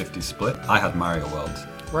 50-50 split. I had Mario World,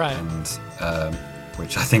 Right. and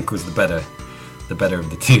which I think was the better of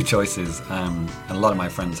the two choices. And a lot of my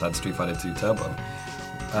friends had Street Fighter 2 Turbo.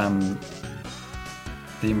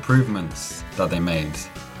 The improvements that they made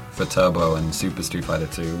for Turbo and Super Street Fighter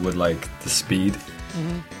 2 were like the speed.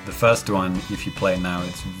 The first one, if you play now,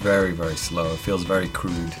 it's very, very slow. It feels very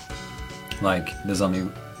crude. Like there's only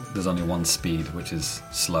one speed, which is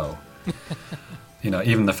slow.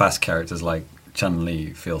 Even the fast characters like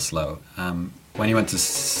Chun-Li feel slow. When you went to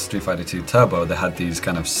Street Fighter 2 Turbo, they had these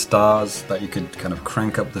kind of stars that you could kind of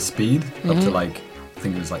crank up the speed up to I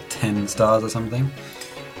think it was like 10 stars or something,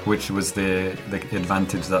 which was the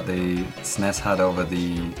advantage that the SNES had over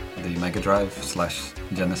the Mega Drive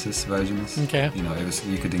 / Genesis versions. Okay.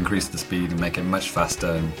 You could increase the speed and make it much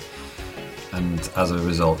faster, and as a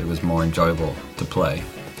result, it was more enjoyable to play.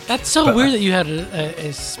 That's so weird that you had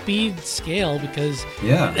a speed scale, because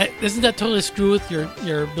Yeah. doesn't that totally screw with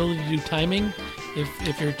your ability to do timing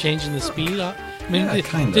if you're changing the speed? I mean, Yeah,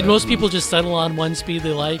 kinda. did most people just settle on one speed they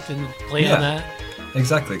liked and play on that?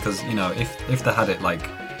 Exactly, because if they had it like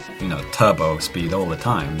turbo speed all the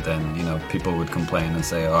time, then people would complain and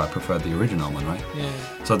say, "Oh, I prefer the original one," right? Yeah.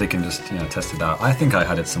 So they can just test it out. I think I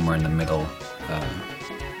had it somewhere in the middle,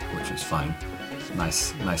 which is fine.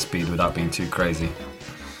 Nice speed without being too crazy.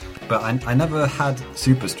 But I never had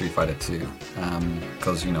Super Street Fighter 2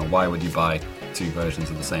 because why would you buy two versions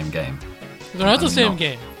of the same game? They're not the I'm same not-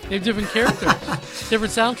 game. They have different characters,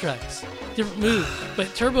 different soundtracks, different moves.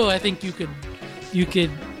 But Turbo, I think you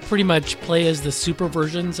could pretty much play as the super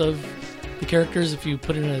versions of the characters if you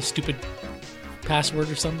put in a stupid password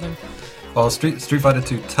or something. Well, Street Fighter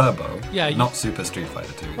 2 Turbo, Yeah, not Super Street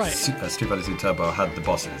Fighter 2. Right. Street Fighter 2 Turbo had the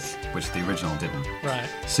bosses, which the original didn't. Right.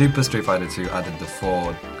 Super Street Fighter 2 added the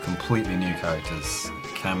 4 completely new characters: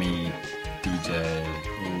 Cammy, DJ,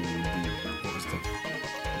 what was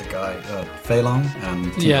the guy? Fei Long and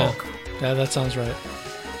Yeah. T-Hawk, Yeah, that sounds right.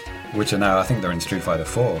 which are now, I think they're in Street Fighter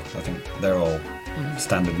 4. I think they're all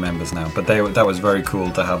standard members now. But that was very cool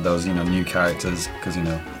to have those new characters, because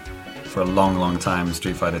for a long, long time,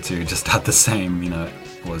 Street Fighter 2 just had the same,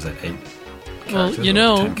 what was it, 8 Well, characters?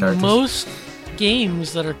 or 10 characters? most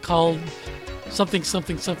games that are called something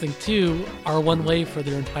 2 are one way for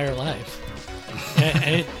their entire life,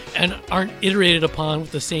 and aren't iterated upon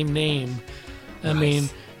with the same name. I mean,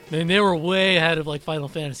 they were way ahead of like Final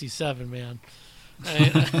Fantasy VII, man.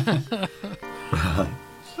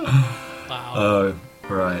 Wow. Oh,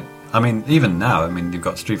 right. I mean, even now, you've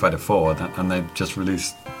got Street Fighter 4, and they've just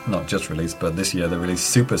released, not just released, but this year they released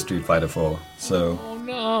Super Street Fighter 4. So Oh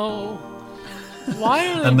no! Why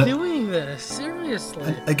are And they the- doing this?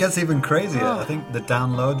 Seriously? it gets even crazier. Oh. I think the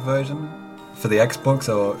download version for the Xbox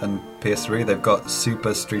and PS3, they've got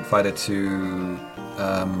Super Street Fighter 2.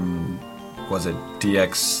 Was it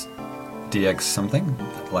DX something?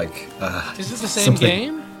 Like Is it the same something.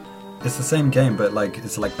 game? It's the same game, but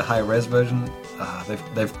it's like the high res version.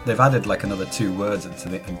 They've added like another 2 words into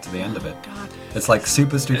the end of it. God. It's like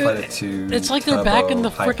Super Street Fighter 2. It's like they're back in the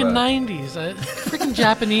Hyper. freaking 90s. Freaking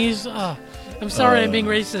Japanese. I'm sorry I'm being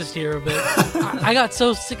racist here, but I got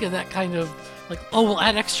so sick of that kind of, like, oh, we'll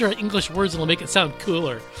add extra English words and we'll make it sound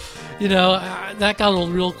cooler. That got old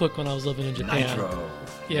real quick when I was living in Japan. Nitro.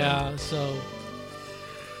 Yeah, so...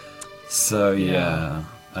 So yeah,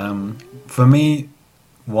 for me,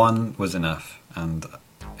 1 was enough, and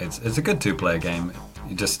it's a good 2-player game.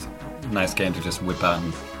 Nice game to just whip out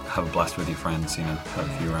and have a blast with your friends, have a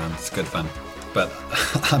few rounds. It's good fun. But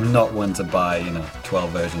I'm not one to buy, 12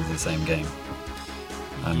 versions of the same game.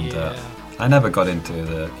 And I never got into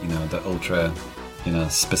the ultra,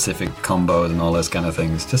 specific combos and all those kind of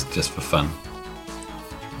things, just for fun.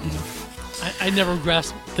 I never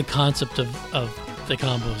grasped the concept of the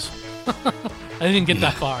combos. I didn't get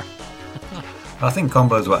that far. I think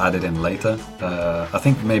combos were added in later. I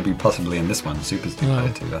think maybe possibly in this one, Super Street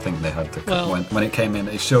Fighter 2. I think they had to. When it came in,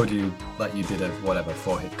 it showed you that you did a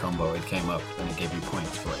 4-hit combo. It came up and it gave you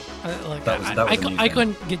points for it. I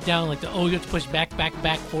couldn't get down like you have to push back,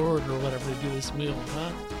 forward, or whatever to do this move,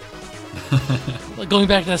 huh? Like going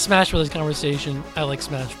back to that Smash Brothers conversation, I like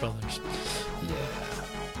Smash Brothers. Yeah.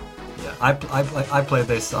 I played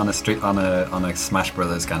this on a Smash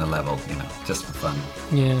Brothers kind of level, just for fun.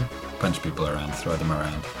 Yeah. Punch people around, throw them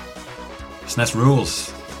around. SNES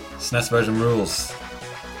rules. SNES version rules.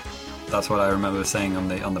 That's what I remember saying on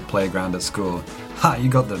the playground at school. Ha! You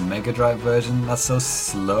got the Mega Drive version? That's so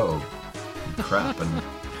slow. Crap and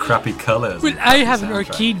crappy colors. Well, I have an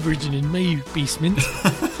arcade version in my basement.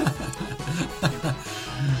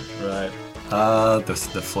 Right.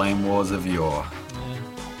 The Flame Wars of yore.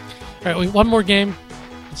 Yeah. All right, one more game.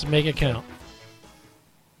 Let's make it count.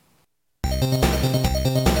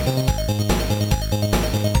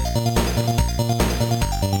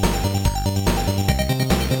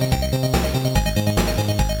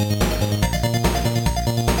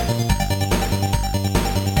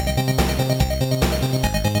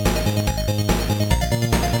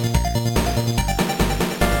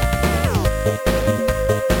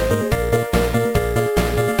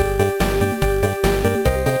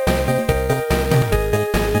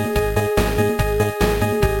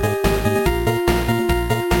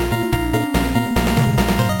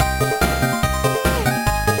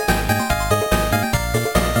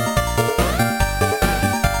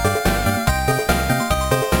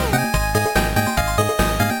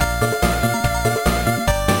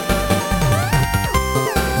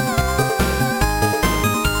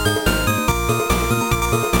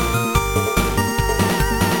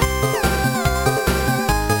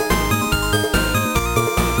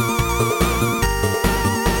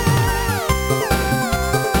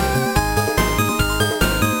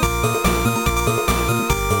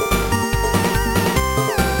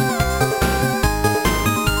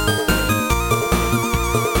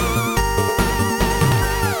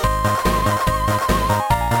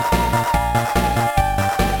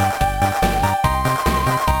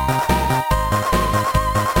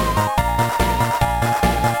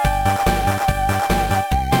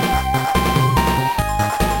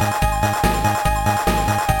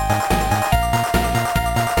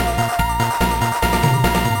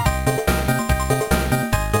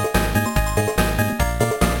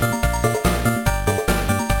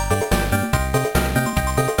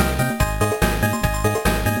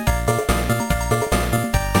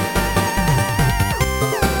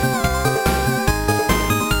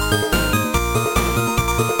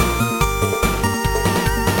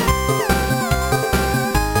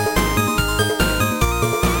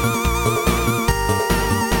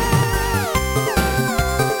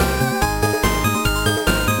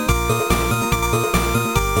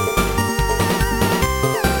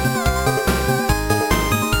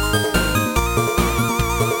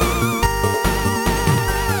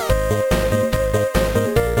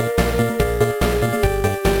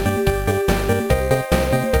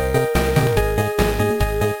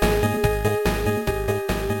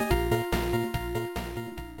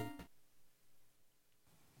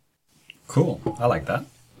 Cool. I like that.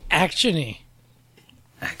 Action-y.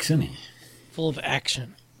 Action-y. Full of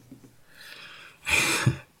action.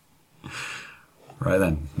 Right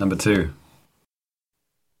then, number 2.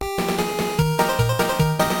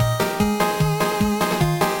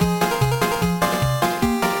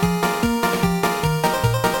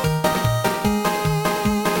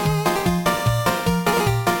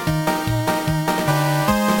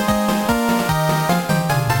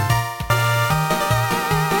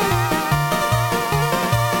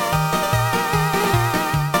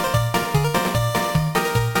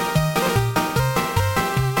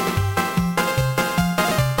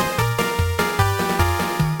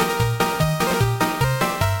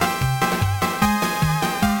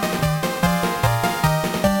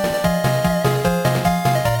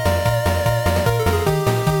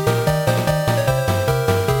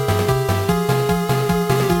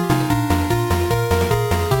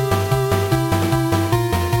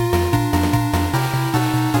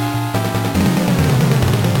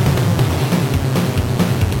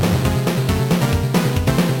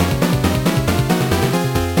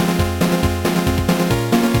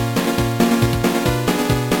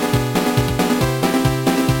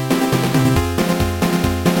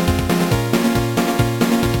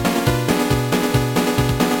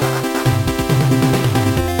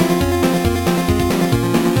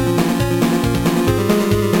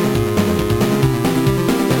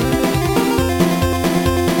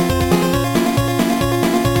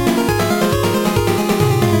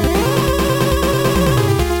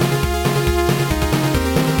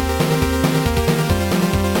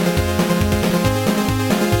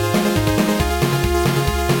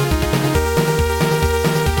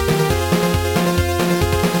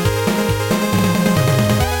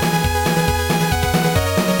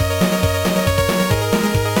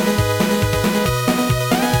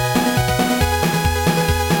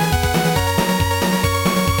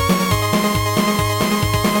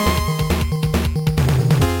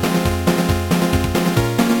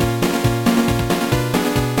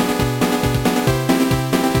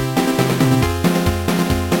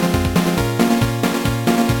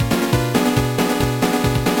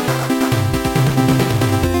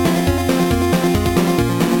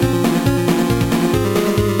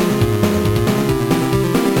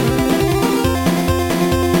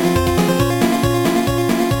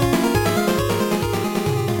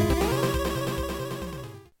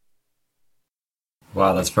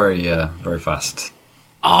 Wow, that's very fast.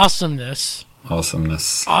 Awesomeness.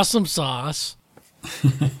 Awesomeness. Awesome sauce.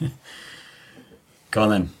 Go on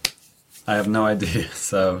then. I have no idea,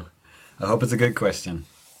 so I hope it's a good question.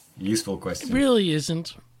 Useful question. It really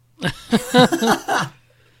isn't.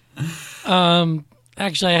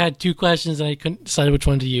 Actually, I had two questions and I couldn't decide which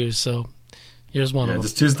one to use, so here's one of them.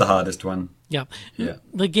 Just choose the hardest one. Yeah. Yeah.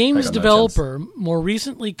 The game's I got no developer more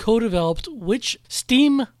recently co-developed which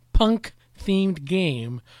steampunk-themed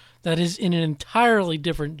game that is in an entirely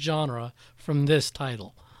different genre from this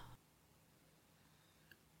title?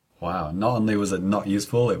 Wow, not only was it not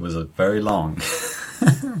useful, it was very long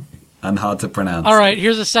and hard to pronounce. All right,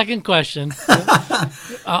 here's a second question.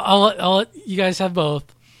 I'll let you guys have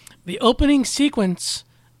both. The opening sequence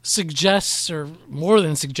suggests, or more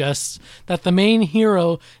than suggests, that the main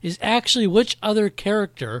hero is actually which other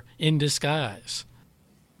character in disguise?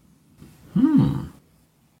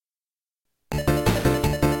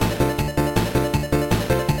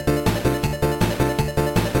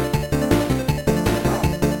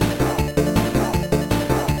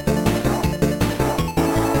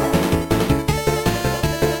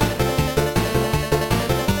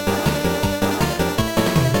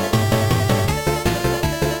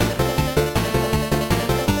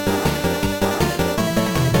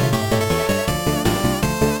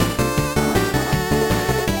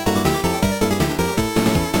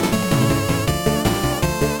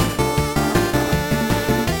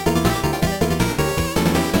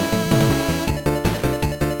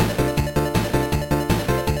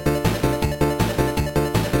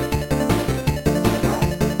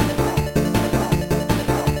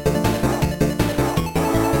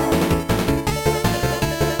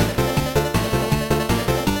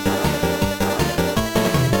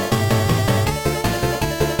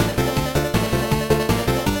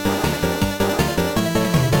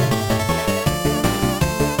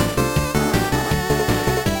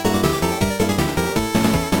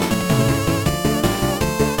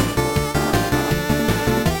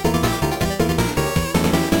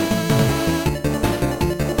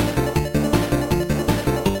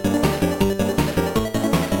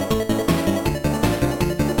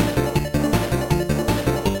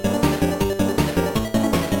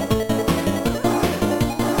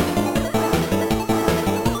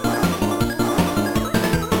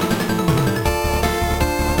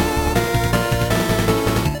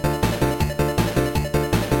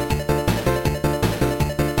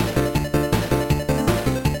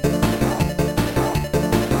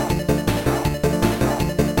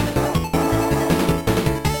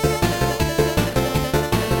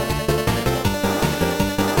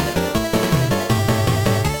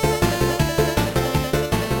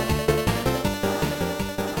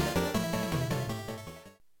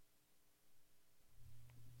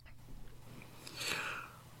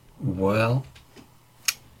 Well,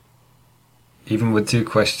 even with 2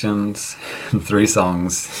 questions and 3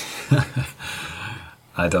 songs,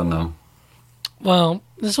 I don't know. Well,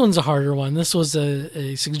 this one's a harder one. This was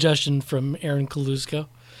a suggestion from Aaron Kalusko.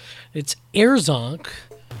 It's Airzonk,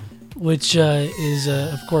 which is,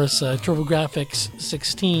 of course, a TurboGrafx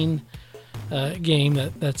 16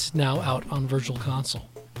 game that's now out on Virtual Console.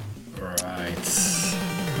 Right.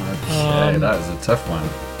 Okay, that was a tough one.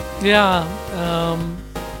 Yeah.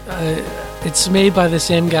 It's made by the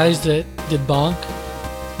same guys that did Bonk.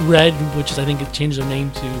 Red, which is, I think it changed their name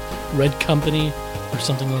to Red Company or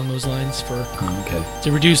something along those lines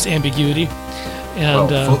to reduce ambiguity. And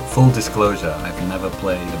full disclosure, I've never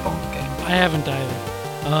played a Bonk game. I haven't either.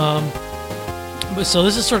 But so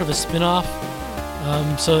this is sort of a spin-off.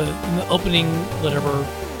 So in the opening, whatever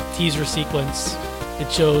teaser sequence,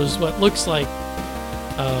 it shows what looks like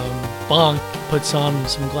Bonk puts on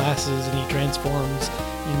some glasses and he transforms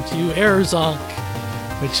into Airzonk,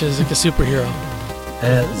 which is like a superhero.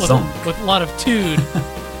 With a lot of tude.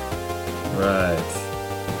 Right.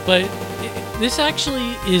 But this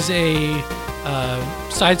actually is a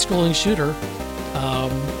side-scrolling shooter.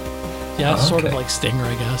 Sort of like Stinger,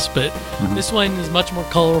 I guess. But this one is much more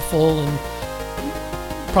colorful and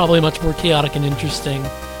probably much more chaotic and interesting.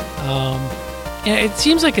 And it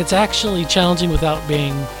seems like it's actually challenging without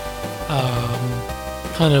being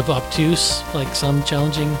kind of obtuse, like some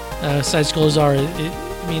challenging side-scrollers are.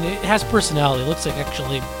 It has personality. It looks like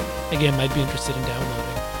actually a game I'd be interested in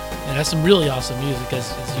downloading. And it has some really awesome music,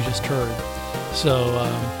 as you just heard. So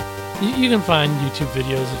you can find YouTube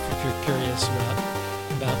videos if you're curious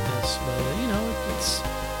about this. But, it's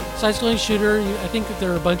a side-scrolling shooter. I think that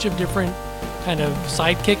there are a bunch of different kind of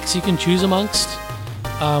sidekicks you can choose amongst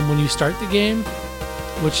when you start the game,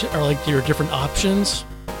 which are like your different options.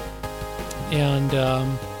 And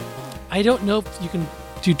I don't know if you can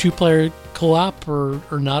do 2-player co-op or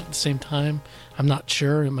not at the same time. I'm not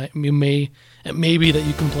sure. It may be that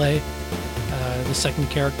you can play the second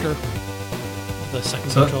character, the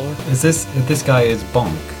second controller. Is this guy is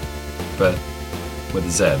Bonk, but with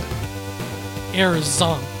a Z?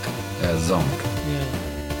 Zonk. Zonk. Yeah.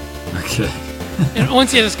 Okay. And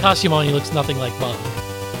once he has his costume on, he looks nothing like Bonk.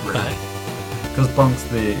 Right. Because Bonk's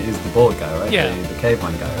is the bald guy, right? Yeah. The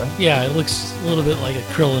caveman guy, right? Yeah, it looks a little bit like a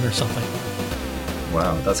Krillin or something.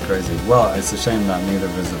 Wow, that's crazy. Well, it's a shame that neither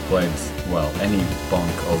of us have played, any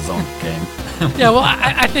Bonk or Zonk game. Yeah, well,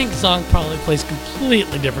 I think Zonk probably plays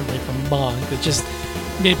completely differently from Bonk. It's just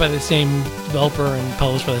made by the same developer and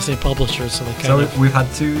published by the same publisher, so they kind of... we've had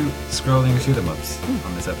 2 scrolling shoot-em-ups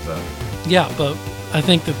on this episode. Yeah, but I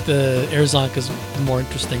think that the Air Zonk is the more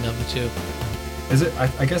interesting of the 2. Is it?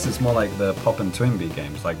 I guess it's more like the Pop and Twinbee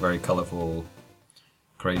games, like very colourful,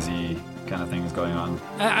 crazy kind of things going on.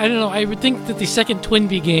 I don't know. I would think that the second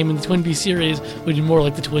Twinbee game in the Twinbee series would be more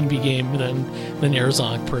like the Twinbee game than Air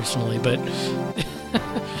Zonk, personally. But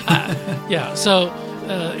yeah, so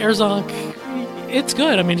Air Zonk, it's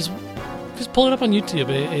good. I mean, just pull it up on YouTube.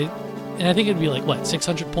 And I think it'd be like,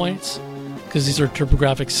 600 points? Because these are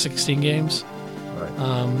TurboGrafx 16 games.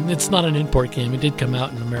 Right. It's not an import game. It did come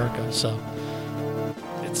out in America, so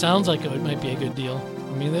it sounds like it might be a good deal.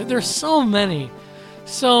 I mean, there's so many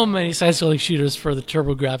side-scrolling shooters for the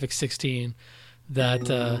TurboGrafx 16 that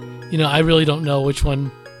I really don't know which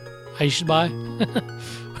one I should buy.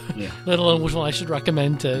 Yeah. Let alone which one I should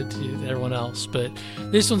recommend to everyone else. But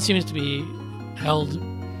this one seems to be held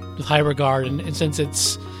with high regard, and since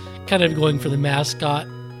it's kind of going for the mascot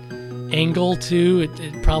angle too,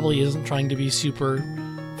 it probably isn't trying to be super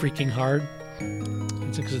freaking hard.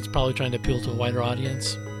 It's because it's probably trying to appeal to a wider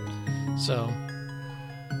audience. So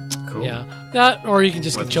Cool. yeah, that, or you can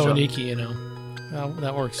just get Worth a shot. Chowaniki,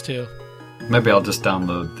 that works too. Maybe I'll just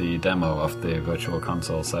download the demo off the Virtual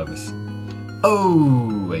Console service.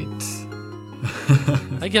 Oh, wait.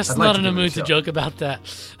 I guess I'd I'm not like in a give it mood to shot. joke about that.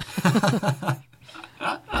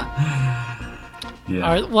 Yeah.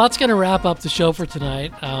 All right, well, that's going to wrap up the show for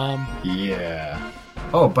tonight. Yeah.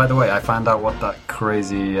 Oh, by the way, I found out what that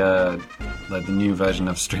crazy, the new version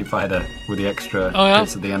of Street Fighter with the extra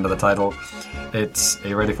bits at the end of the title. Are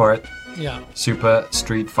you ready for it? Yeah. Super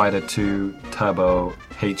Street Fighter 2 Turbo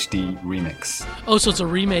HD Remix. Oh, so it's a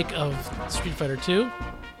remake of Street Fighter 2?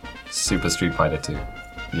 Super Street Fighter 2.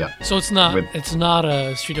 Yeah. So it's not With- it's not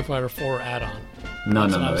a Street Fighter 4 add-on. No.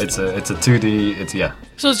 It's a 2D.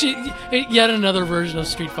 So it's yet another version of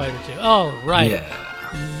Street Fighter 2. Oh, right. Yeah.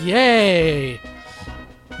 Yay!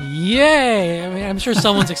 I mean, I'm sure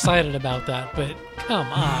someone's excited about that, but come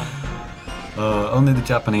on. Only the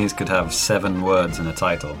Japanese could have 7 words in a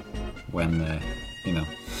title when,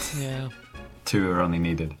 Yeah. 2 are only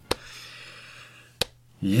needed.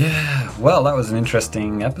 Yeah, well, that was an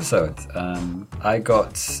interesting episode.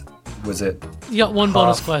 You got one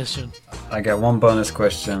bonus Half. question. I got 1 bonus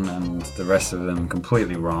question and the rest of them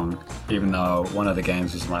completely wrong, even though one of the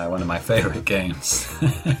games was one of my favorite games.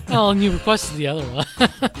 Oh, and you requested the other one.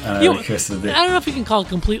 And I You- requested I it. don't know if you can call it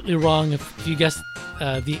completely wrong if you guessed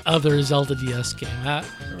the other Zelda DS game.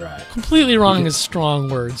 Right. Completely wrong is strong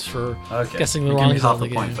words for Okay. guessing the You give wrong me half Zelda a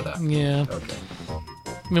point game. for that. Yeah. Okay.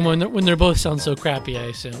 I mean, when they both sound so crappy, I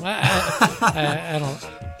assume. I don't.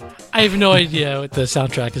 I have no idea what the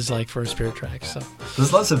soundtrack is like for a Spirit Track. So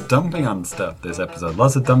There's lots of dumping on stuff this episode.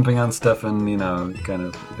 Lots of dumping on stuff and, kind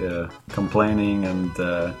of complaining and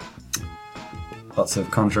lots of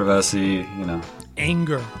controversy,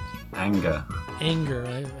 anger. anger. I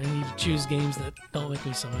need to choose games that don't make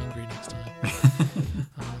me so angry next time.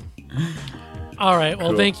 All right. Well,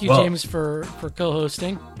 Cool. thank you, Well- James, for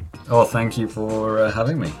co-hosting. Oh, thank you for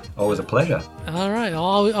having me. Always a pleasure. All right.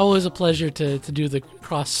 Always a pleasure to do the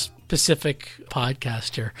cross-Pacific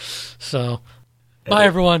podcast here. So, bye,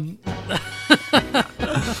 everyone.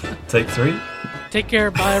 Take 3. Take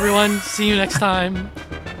care. Bye, everyone. See you next time.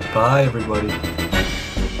 Bye, everybody.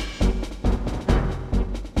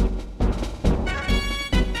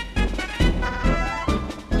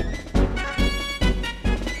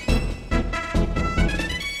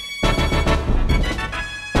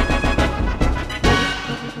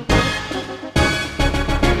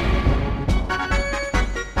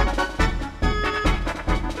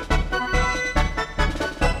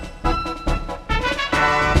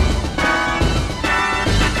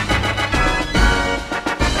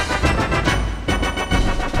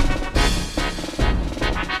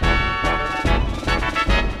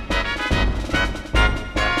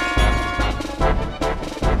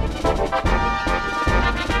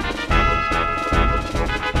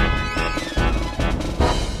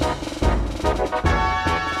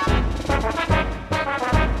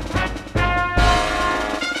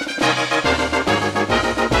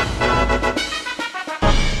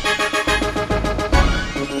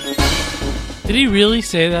 Did he really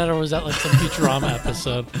say that, or was that like some Futurama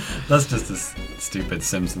episode? That's just a stupid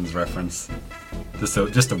Simpsons reference. Just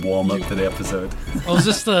a warm up to the episode. Oh, is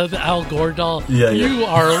this the Al Gore doll? Yeah. You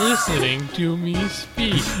are listening to me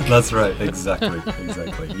speak. That's right, exactly.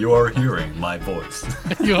 You are hearing my voice.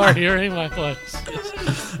 You are hearing my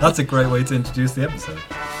voice. That's a great way to introduce the episode.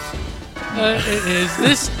 It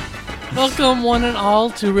is. Welcome one and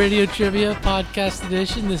all to Radio Trivia Podcast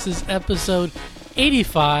Edition. This is episode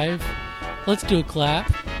 85. Let's do a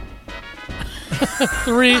clap.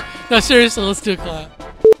 3. No, seriously, let's do a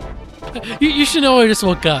clap. You should know I just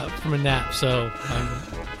woke up from a nap, so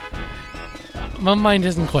my mind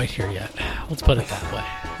isn't quite here yet. Let's put it that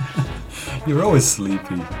way. You're always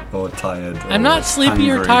sleepy or tired. I'm not sleepy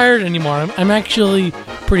or tired anymore. I'm actually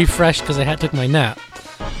pretty fresh because I took my nap,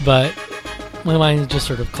 but my mind is just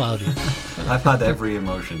sort of cloudy. I've had every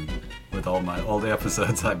emotion with all the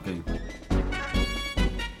episodes I've been.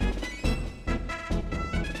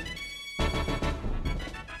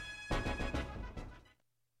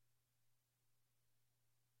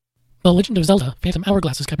 The Legend of Zelda Phantom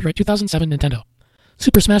Hourglass is copyright 2007 Nintendo.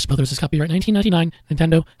 Super Smash Bros. Is copyright 1999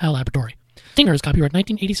 Nintendo HAL Laboratory. Stinger is copyright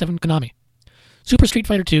 1987 Konami. Super Street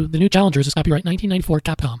Fighter 2 The New Challengers is copyright 1994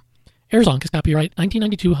 Capcom. Airzone is copyright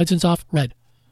 1992 Hudson Soft Red.